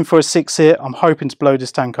fishing for a 6 here. I'm hoping to blow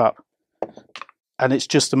this tank up. And it's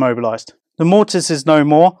just immobilised. The Mortis is no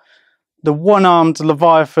more. The 1-armed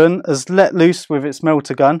Leviathan has let loose with its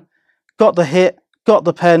melter gun. Got the hit, got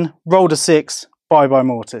the pen, rolled a 6. Bye-bye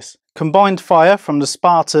Mortis. Combined fire from the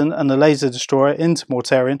Spartan and the Laser Destroyer into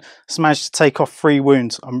Mortarion has managed to take off 3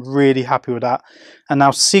 wounds. I'm really happy with that. And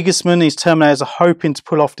now Sigismund and his Terminators are hoping to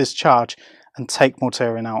pull off this charge and take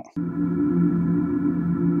Mortarion out.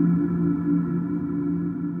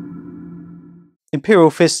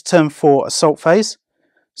 Imperial Fist turn 4 assault phase.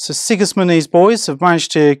 So Sigismund and his boys have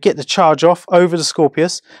managed to get the charge off over the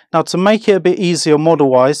Scorpius. Now, to make it a bit easier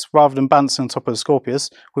model-wise, rather than bouncing on top of the Scorpius,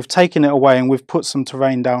 we've taken it away and we've put some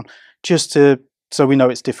terrain down just so we know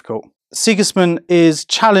it's difficult. Sigismund is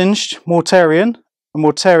challenged Mortarion, and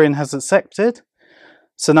Mortarion has accepted.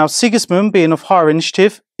 So now Sigismund, being of higher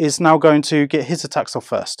initiative, is now going to get his attacks off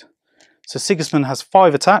first. So Sigismund has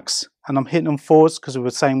 5 attacks, and I'm hitting on 4s because of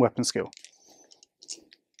the same weapon skill.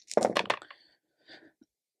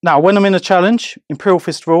 Now, when I'm in a challenge, Imperial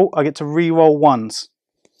Fist rule, I get to re-roll 1s.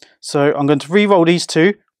 So I'm going to re-roll these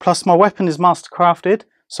 2, plus my weapon is mastercrafted,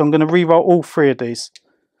 so I'm going to re-roll all 3 of these.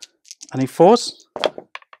 I need 4s,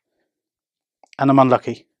 and I'm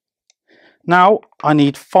unlucky. Now, I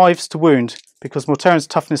need 5s to wound, because Mortarion's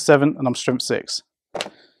toughness 7 and I'm strength 6.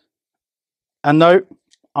 And no,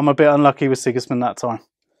 I'm a bit unlucky with Sigismund that time.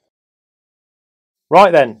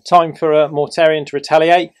 Right then, time for Mortarion to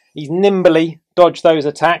retaliate. He's nimbly dodged those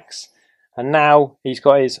attacks, and now he's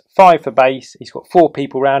got his 5 for base. He's got 4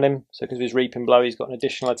 people around him, so because of his Reaping Blow, he's got an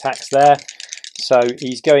additional attacks there. So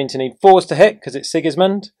he's going to need 4s to hit because it's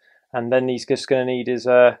Sigismund, and then he's just going to need his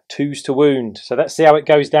 2s to wound. So let's see how it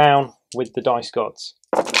goes down with the dice gods.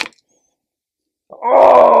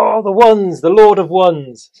 Oh, the 1s, the Lord of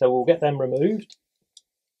 1s. So we'll get them removed.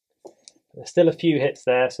 There's still a few hits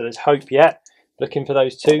there, so there's hope yet. Looking for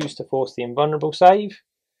those 2s to force the invulnerable save.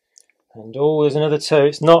 And oh, there's another 2.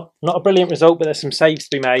 It's not a brilliant result, but there's some saves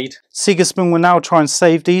to be made. Sigismund will now try and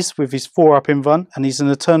save these with his 4-up invuln, and he's an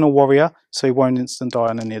Eternal Warrior, so he won't instant die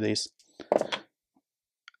on any of these.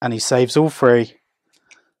 And he saves all 3.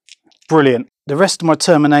 Brilliant. The rest of my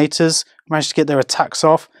Terminators managed to get their attacks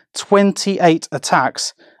off. 28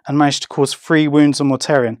 attacks, and managed to cause 3 wounds on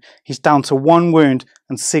Mortarion. He's down to 1 wound,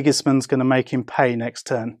 and Sigismund's going to make him pay next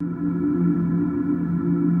turn.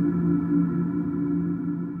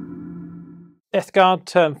 Death Guard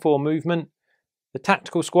turn 4 movement. The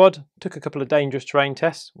tactical squad took a couple of dangerous terrain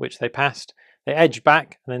tests, which they passed. They edged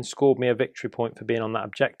back and then scored me a victory point for being on that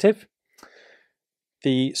objective.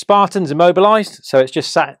 The Spartan's immobilised, so it's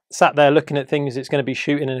just sat there looking at things it's going to be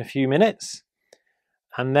shooting in a few minutes.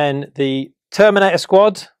 And then the Terminator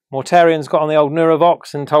squad, Mortarian's got on the old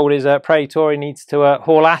Neurovox and told his Praetor he needs to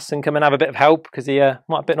haul ass and come and have a bit of help because he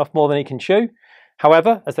might have bitten off more than he can chew.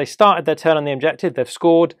 However, as they started their turn on the objective, they've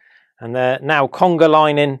scored and they're now conga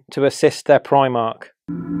lining to assist their Primarch.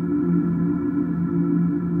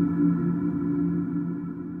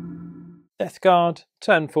 Death Guard,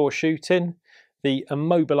 turn 4 shooting. The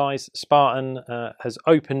immobilised Spartan has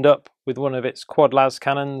opened up with one of its quad las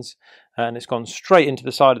cannons and it's gone straight into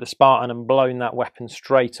the side of the Spartan and blown that weapon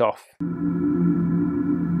straight off.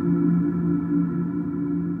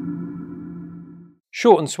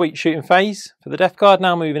 Short and sweet shooting phase for the Death Guard,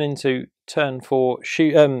 now moving into turn 4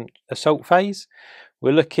 assault phase.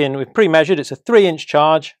 We've pre-measured, it's a 3-inch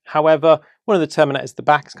charge. However, one of the Terminators at the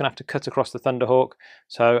back is going to have to cut across the Thunderhawk,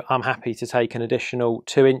 so I'm happy to take an additional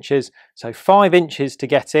 2 inches. So 5 inches to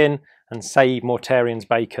get in and save Mortarian's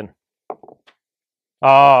bacon.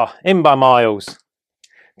 In by miles.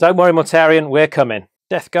 Don't worry, Mortarian, we're coming.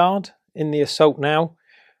 Death Guard in the assault now.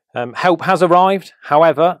 Help has arrived.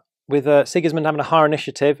 However, with Sigismund having a higher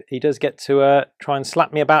initiative, he does get to try and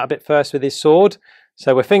slap me about a bit first with his sword.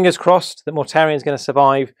 So we're fingers crossed that Mortarian's going to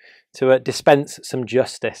survive to dispense some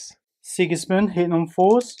justice. Sigismund hitting on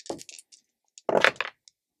 4s.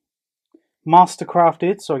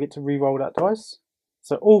 Mastercrafted, so I get to re-roll that dice.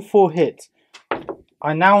 So all 4 hit.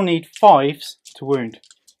 I now need 5s to wound.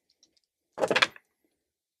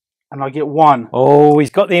 And I get 1. Oh, he's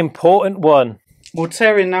got the important one.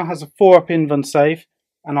 Mortarian now has a 4-up invuln save,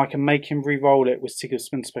 and I can make him re-roll it with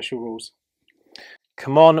Sigismund's special rules.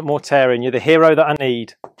 Come on, Mortarian, you're the hero that I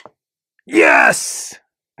need. Yes!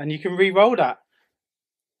 And you can re-roll that.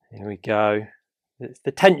 Here we go.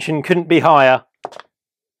 The tension couldn't be higher.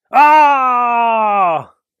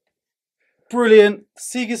 Ah! Brilliant.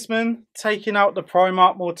 Sigismund taking out the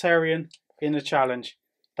Primarch Mortarian in a challenge.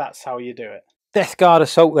 That's how you do it. Death Guard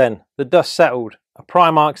assault then. The dust settled. A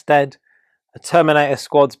Primarch's dead. A Terminator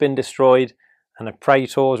squad's been destroyed. And a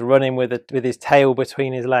Praetor's running with his tail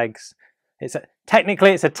between his legs. Technically,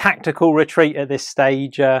 it's a tactical retreat at this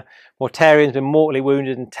stage. Mortarian's been mortally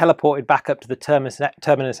wounded and teleported back up to the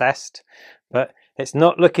Terminus Est. But it's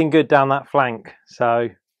not looking good down that flank. So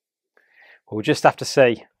we'll just have to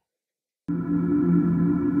see.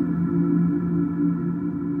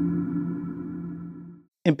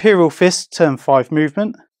 Imperial Fist, turn 5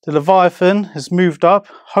 movement. The Leviathan has moved up,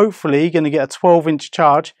 hopefully going to get a 12-inch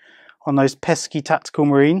charge on those pesky tactical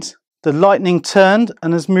marines. The Lightning turned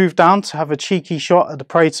and has moved down to have a cheeky shot at the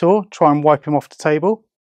Praetor, try and wipe him off the table.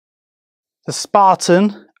 The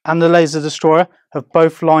Spartan and the Laser Destroyer have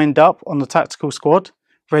both lined up on the tactical squad,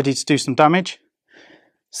 ready to do some damage.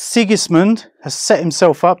 Sigismund has set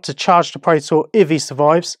himself up to charge the Praetor if he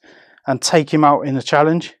survives and take him out in a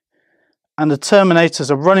challenge. And the Terminators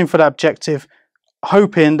are running for that objective,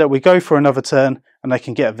 hoping that we go for another turn and they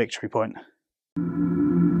can get a victory point.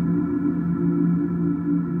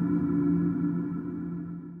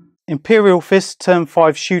 Imperial Fist, turn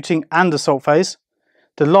 5 shooting and assault phase.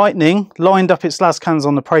 The Lightning lined up its las cannons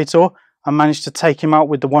on the Praetor and managed to take him out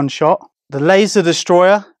with the 1 shot. The Laser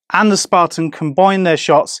Destroyer and the Spartan combined their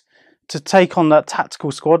shots to take on that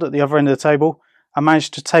tactical squad at the other end of the table and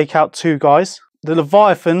managed to take out 2 guys. The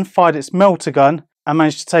Leviathan fired its melter gun and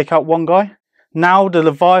managed to take out 1 guy. Now the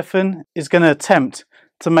Leviathan is going to attempt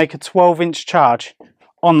to make a 12-inch charge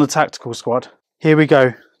on the tactical squad. Here we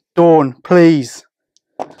go. Dawn, please.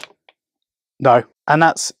 No. And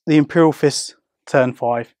that's the Imperial Fist, turn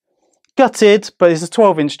 5. Gutted, but it's a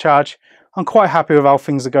 12-inch charge. I'm quite happy with how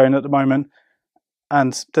things are going at the moment.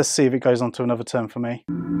 And let's see if it goes on to another turn for me.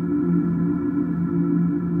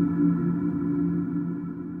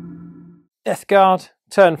 Death Guard,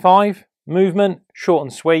 turn 5. Movement, short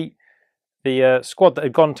and sweet. The squad that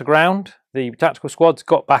had gone to ground, the tactical squad's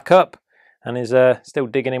got back up and is still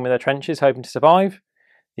digging in with their trenches, hoping to survive.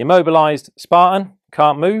 The immobilised Spartan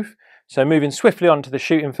can't move, so moving swiftly on to the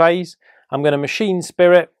shooting phase. I'm going to machine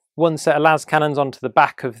spirit 1 set of las cannons onto the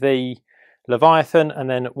back of the Leviathan, and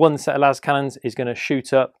then 1 set of las cannons is going to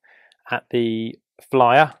shoot up at the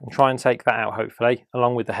flyer and try and take that out, hopefully,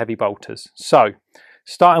 along with the heavy bolters. So,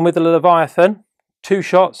 starting with the Leviathan, 2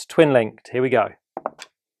 shots, twin linked. Here we go.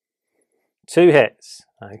 2 hits.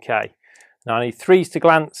 Okay. Now I need 3s to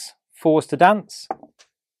glance, 4s to dance.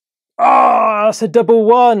 Oh, that's a double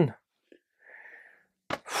 1.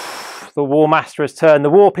 The War Master has turned. The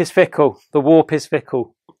warp is fickle. The warp is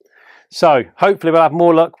fickle. So hopefully we'll have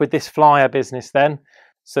more luck with this flyer business then.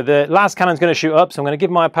 So the las cannon's going to shoot up, so I'm going to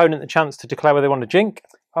give my opponent the chance to declare whether they want to jink.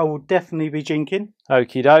 I will definitely be jinking.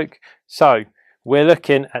 Okie doke. So we're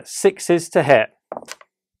looking at 6s to hit.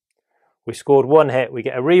 We scored 1 hit. We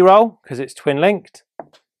get a reroll because it's twin linked.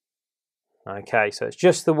 Okay, so it's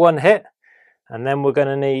just the 1 hit. And then we're going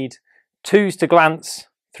to need 2s to glance,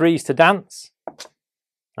 3s to dance.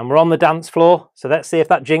 And we're on the dance floor. So let's see if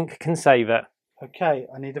that jink can save it. Okay,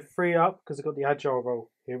 I need a 3 up because I've got the agile roll.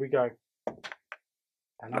 Here we go.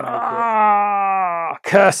 And I make it.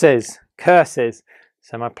 Curses, curses.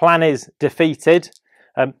 So my plan is defeated.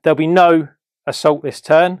 There'll be no assault this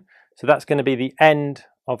turn. So that's going to be the end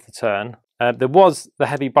of the turn. There was the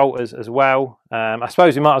heavy bolters as well. I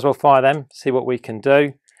suppose we might as well fire them, see what we can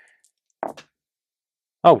do.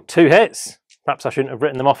 Oh, 2 hits. Perhaps I shouldn't have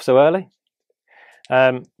written them off so early.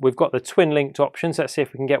 We've got the twin linked options. Let's see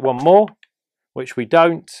if we can get one more, which we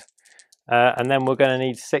don't. And then we're going to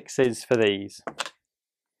need 6s for these.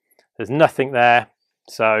 There's nothing there.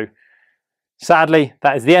 So sadly,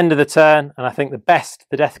 that is the end of the turn. And I think the best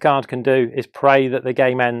the Death Guard can do is pray that the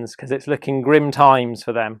game ends, because it's looking grim times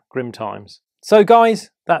for them. Grim times. So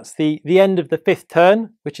guys, that's the end of the 5th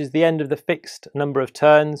turn, which is the end of the fixed number of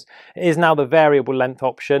turns. It is now the variable length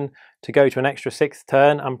option to go to an extra 6th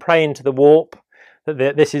turn. I'm praying to the warp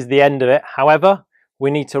that this is the end of it. However, we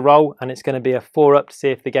need to roll, and it's going to be a 4 up to see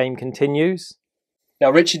if the game continues.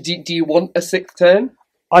 Now, Richard, do you want a 6th turn?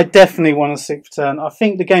 I definitely want a 6th turn. I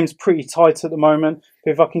think the game's pretty tight at the moment.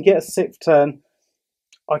 But if I can get a 6th turn,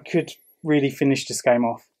 I could really finish this game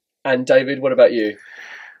off. And David, what about you?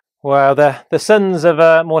 Well, the Sons of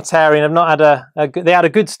Mortarion have not had they had a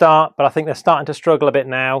good start, but I think they're starting to struggle a bit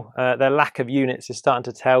now. Their lack of units is starting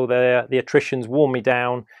to tell. The attrition's worn me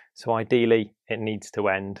down, so ideally it needs to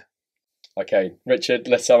end. Okay, Richard,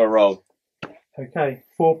 let's have a roll. Okay,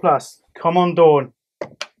 4+. Come on, Dawn.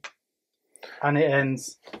 And it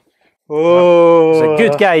ends. Oh, it's a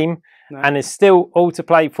good game, and it's still all to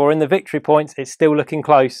play for. In the victory points, it's still looking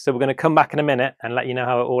close. So we're going to come back in a minute and let you know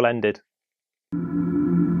how it all ended.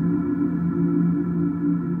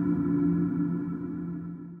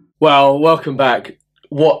 Well, welcome back.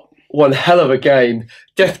 What one hell of a game.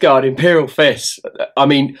 Death Guard, Imperial Fists. I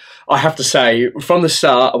mean, I have to say, from the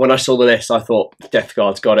start, when I saw the list, I thought Death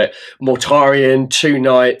Guard's got it. Mortarion, 2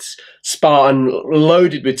 Knights, Spartan,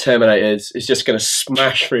 loaded with Terminators, is just going to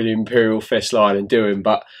smash through the Imperial Fist line and do him.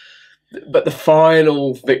 But the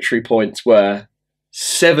final victory points were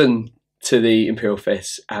 7 to the Imperial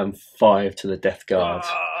Fists and 5 to the Death Guard.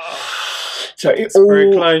 So it all,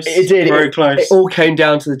 very close. It did. Very close. It all came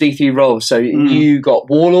down to the D3 rolls. So you got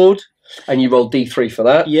Warlord, and you rolled D3 for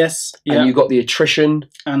that. Yes. And you got the attrition.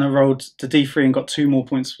 And I rolled the D3 and got 2 more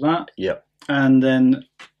points for that. Yep. And then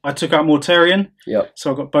I took out Mortarion. Yep.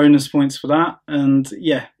 So I got bonus points for that. And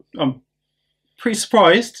yeah, I'm pretty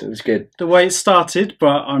surprised. It was good. The way it started, but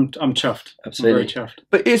I'm chuffed. Absolutely. I'm very chuffed.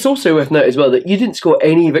 But it's also worth noting as well that you didn't score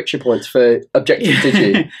any victory points for objectives,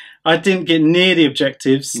 did you? I didn't get near the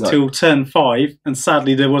objectives till turn 5, and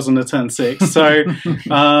sadly there wasn't a turn 6. So,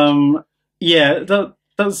 yeah, that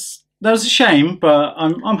was a shame, but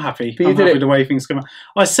I'm happy. I'm happy with the way things come out.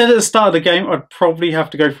 I said at the start of the game I'd probably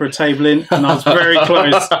have to go for a table in, and I was very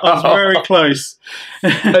close. I was very close.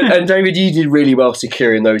 and David, you did really well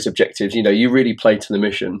securing those objectives. You know, you really played to the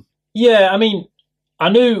mission. Yeah, I mean, I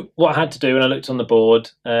knew what I had to do when I looked on the board.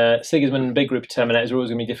 Sigismund and a big group of Terminators are always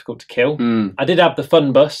going to be difficult to kill. I did have the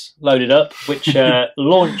fun bus loaded up, which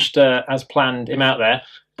launched as planned him out there.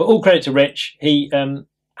 But all credit to Rich. He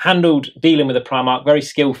handled dealing with the Primarch very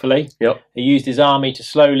skillfully. Yep. He used his army to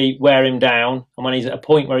slowly wear him down. And when he's at a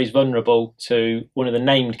point where he's vulnerable to one of the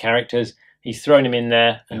named characters, he's thrown him in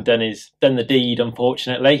there and done the deed,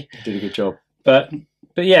 unfortunately. Did a good job. But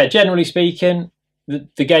yeah, generally speaking,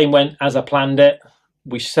 the game went as I planned it.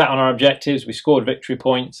 We sat on our objectives, we scored victory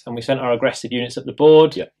points, and we sent our aggressive units up the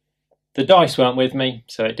board. Yeah. The dice weren't with me,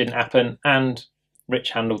 so it didn't happen, and Rich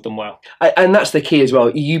handled them well. And that's the key as well.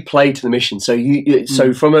 You played to the mission. So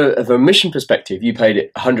so from a mission perspective, you played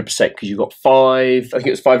it 100% because you got 5, I think it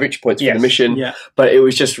was 5 victory points for the mission. Yeah. But it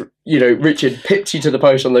was just, Richard pipped you to the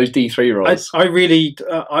post on those D3 rolls. I really,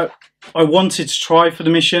 I wanted to try for the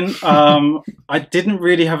mission. I didn't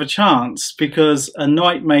really have a chance because a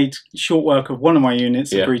Knight made short work of one of my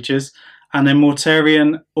units of breaches, and then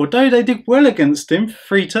Mortarion, although they did well against him,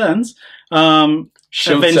 3 turns,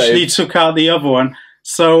 eventually took out the other one.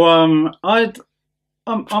 So I'm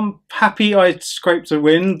happy I scraped a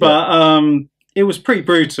win, but it was pretty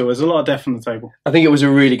brutal. There's a lot of death on the table. I think it was a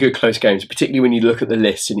really good close game, particularly when you look at the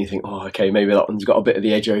list and you think, oh, okay, maybe that one's got a bit of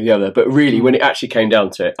the edge over the other. But really, when it actually came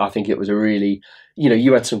down to it, I think it was a really,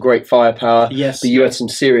 you had some great firepower. Yes. But you had some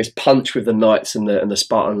serious punch with the Knights and the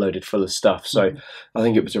Spartan loaded full of stuff. So I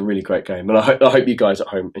think it was a really great game. And I hope you guys at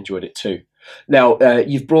home enjoyed it too. Now,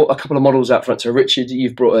 you've brought a couple of models out front. So, Richard,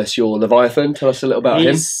 you've brought us your Leviathan. Tell us a little about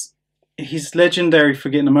him. He's legendary for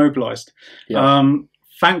getting immobilised. Yeah.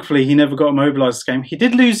 Thankfully, he never got immobilised this game. He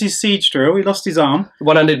did lose his siege drill. He lost his arm.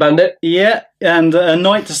 One-handed bandit. Yeah, and a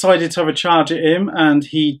knight decided to have a charge at him, and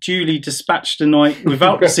he duly dispatched the knight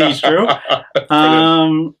without the siege drill.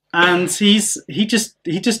 And he just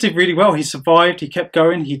did really well. He survived. He kept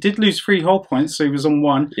going. He did lose 3 hull points, so he was on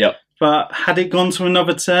 1. Yep. But had it gone to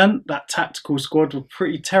another turn, that tactical squad were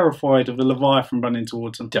pretty terrified of the Leviathan running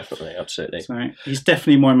towards them. Definitely, absolutely. So he's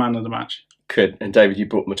definitely my man of the match. Good. And David, you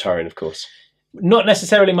brought Mortarion, of course. Not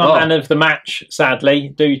necessarily my man of the match, sadly,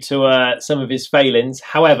 due to some of his failings.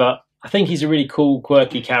 However, I think he's a really cool,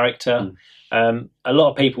 quirky character. A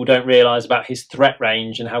lot of people don't realise about his threat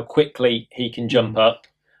range and how quickly he can jump up.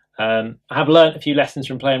 I have learnt a few lessons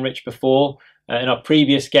from playing Rich before. In our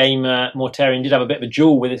previous game, Mortarion did have a bit of a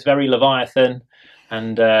duel with this very Leviathan,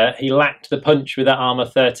 and he lacked the punch with that armour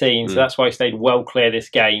 13, so that's why he stayed well clear this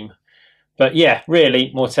game. But yeah,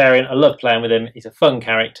 really, Mortarion, I love playing with him. He's a fun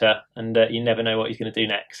character, and you never know what he's going to do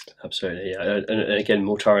next. Absolutely, yeah. And again,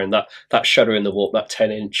 Mortarion, that Shudder in the Warp, that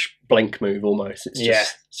 10-inch blink move almost. It's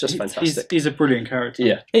just fantastic. He's a brilliant character.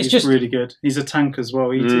 Yeah, he's just really good. He's a tank as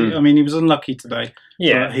well. I mean, he was unlucky today.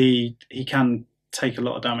 Yeah, but he can take a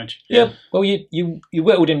lot of damage. Yeah. Well, you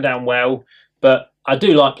whittled him down well, but I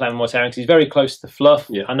do like playing Mortarion because he's very close to fluff.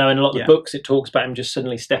 Yeah. I know in a lot of the books it talks about him just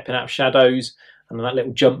suddenly stepping out of shadows. And that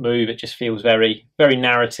little jump move, it just feels very, very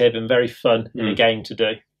narrative and very fun in a game to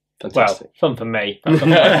do. Fantastic. Well, fun for me.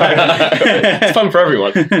 It's fun for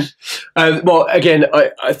everyone. Well, again,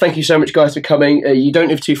 I thank you so much, guys, for coming. You don't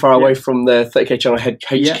live too far away from the 30K Channel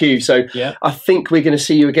HQ, so I think we're going to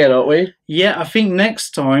see you again, aren't we? Yeah, I think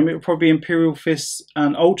next time it will probably be Imperial Fists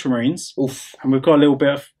and Ultramarines. Oof. And we've got a little bit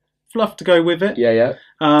of fluff to go with it. Yeah.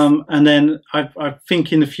 And then I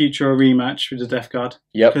think in the future a rematch with the Death Guard.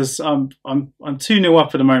 Yeah. Because I'm 2-0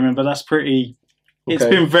 up at the moment, but that's pretty. Okay. It's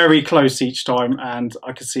been very close each time, and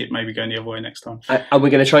I could see it maybe going the other way next time. And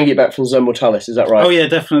we're going to try and get back from Zone Mortalis, is that right? Oh yeah,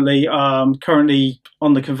 definitely. Currently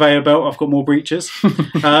on the conveyor belt, I've got more breaches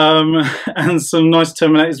and some nice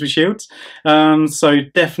Terminators with shields. So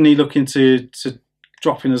definitely looking to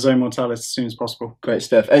drop in the Zone Mortalis as soon as possible. Great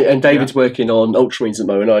stuff. And David's working on Ultramarines at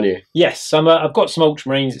the moment, aren't you? Yes, I've got some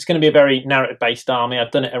Ultramarines. It's going to be a very narrative-based army. I've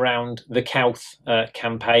done it around the Kauth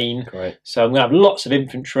campaign. Great. So I'm going to have lots of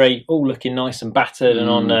infantry, all looking nice and battered and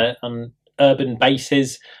on urban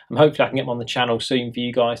bases. And hopefully I can get them on the channel soon for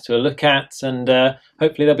you guys to look at. And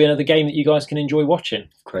hopefully there'll be another game that you guys can enjoy watching.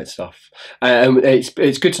 Great stuff.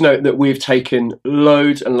 It's good to note that we've taken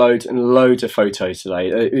loads and loads and loads of photos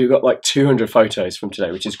today. We've got like 200 photos from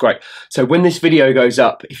today, which is great. So when this video goes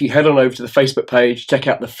up, if you head on over to the Facebook page, check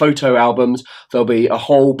out the photo albums, there'll be a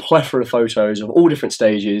whole plethora of photos of all different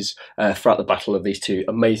stages throughout the battle of these two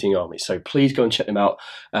amazing armies. So please go and check them out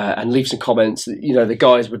and leave some comments. You know, the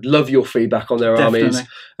guys would love your feedback on their armies.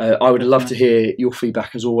 I would love to hear your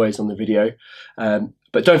feedback as always on the video.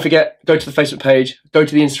 But don't forget, go to the Facebook page, go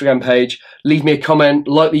to the Instagram page, leave me a comment,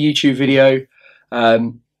 like the YouTube video.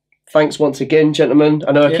 Thanks once again, gentlemen.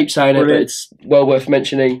 I know I keep saying it, but it's well worth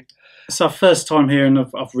mentioning. It's our first time here, and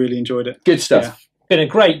I've really enjoyed it. Good stuff. Yeah. Been a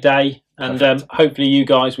great day, and hopefully you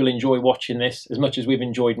guys will enjoy watching this as much as we've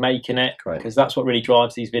enjoyed making it, because that's what really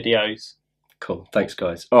drives these videos. Cool. Thanks,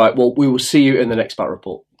 guys. All right, well, we will see you in the next battle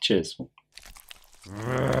report. Cheers.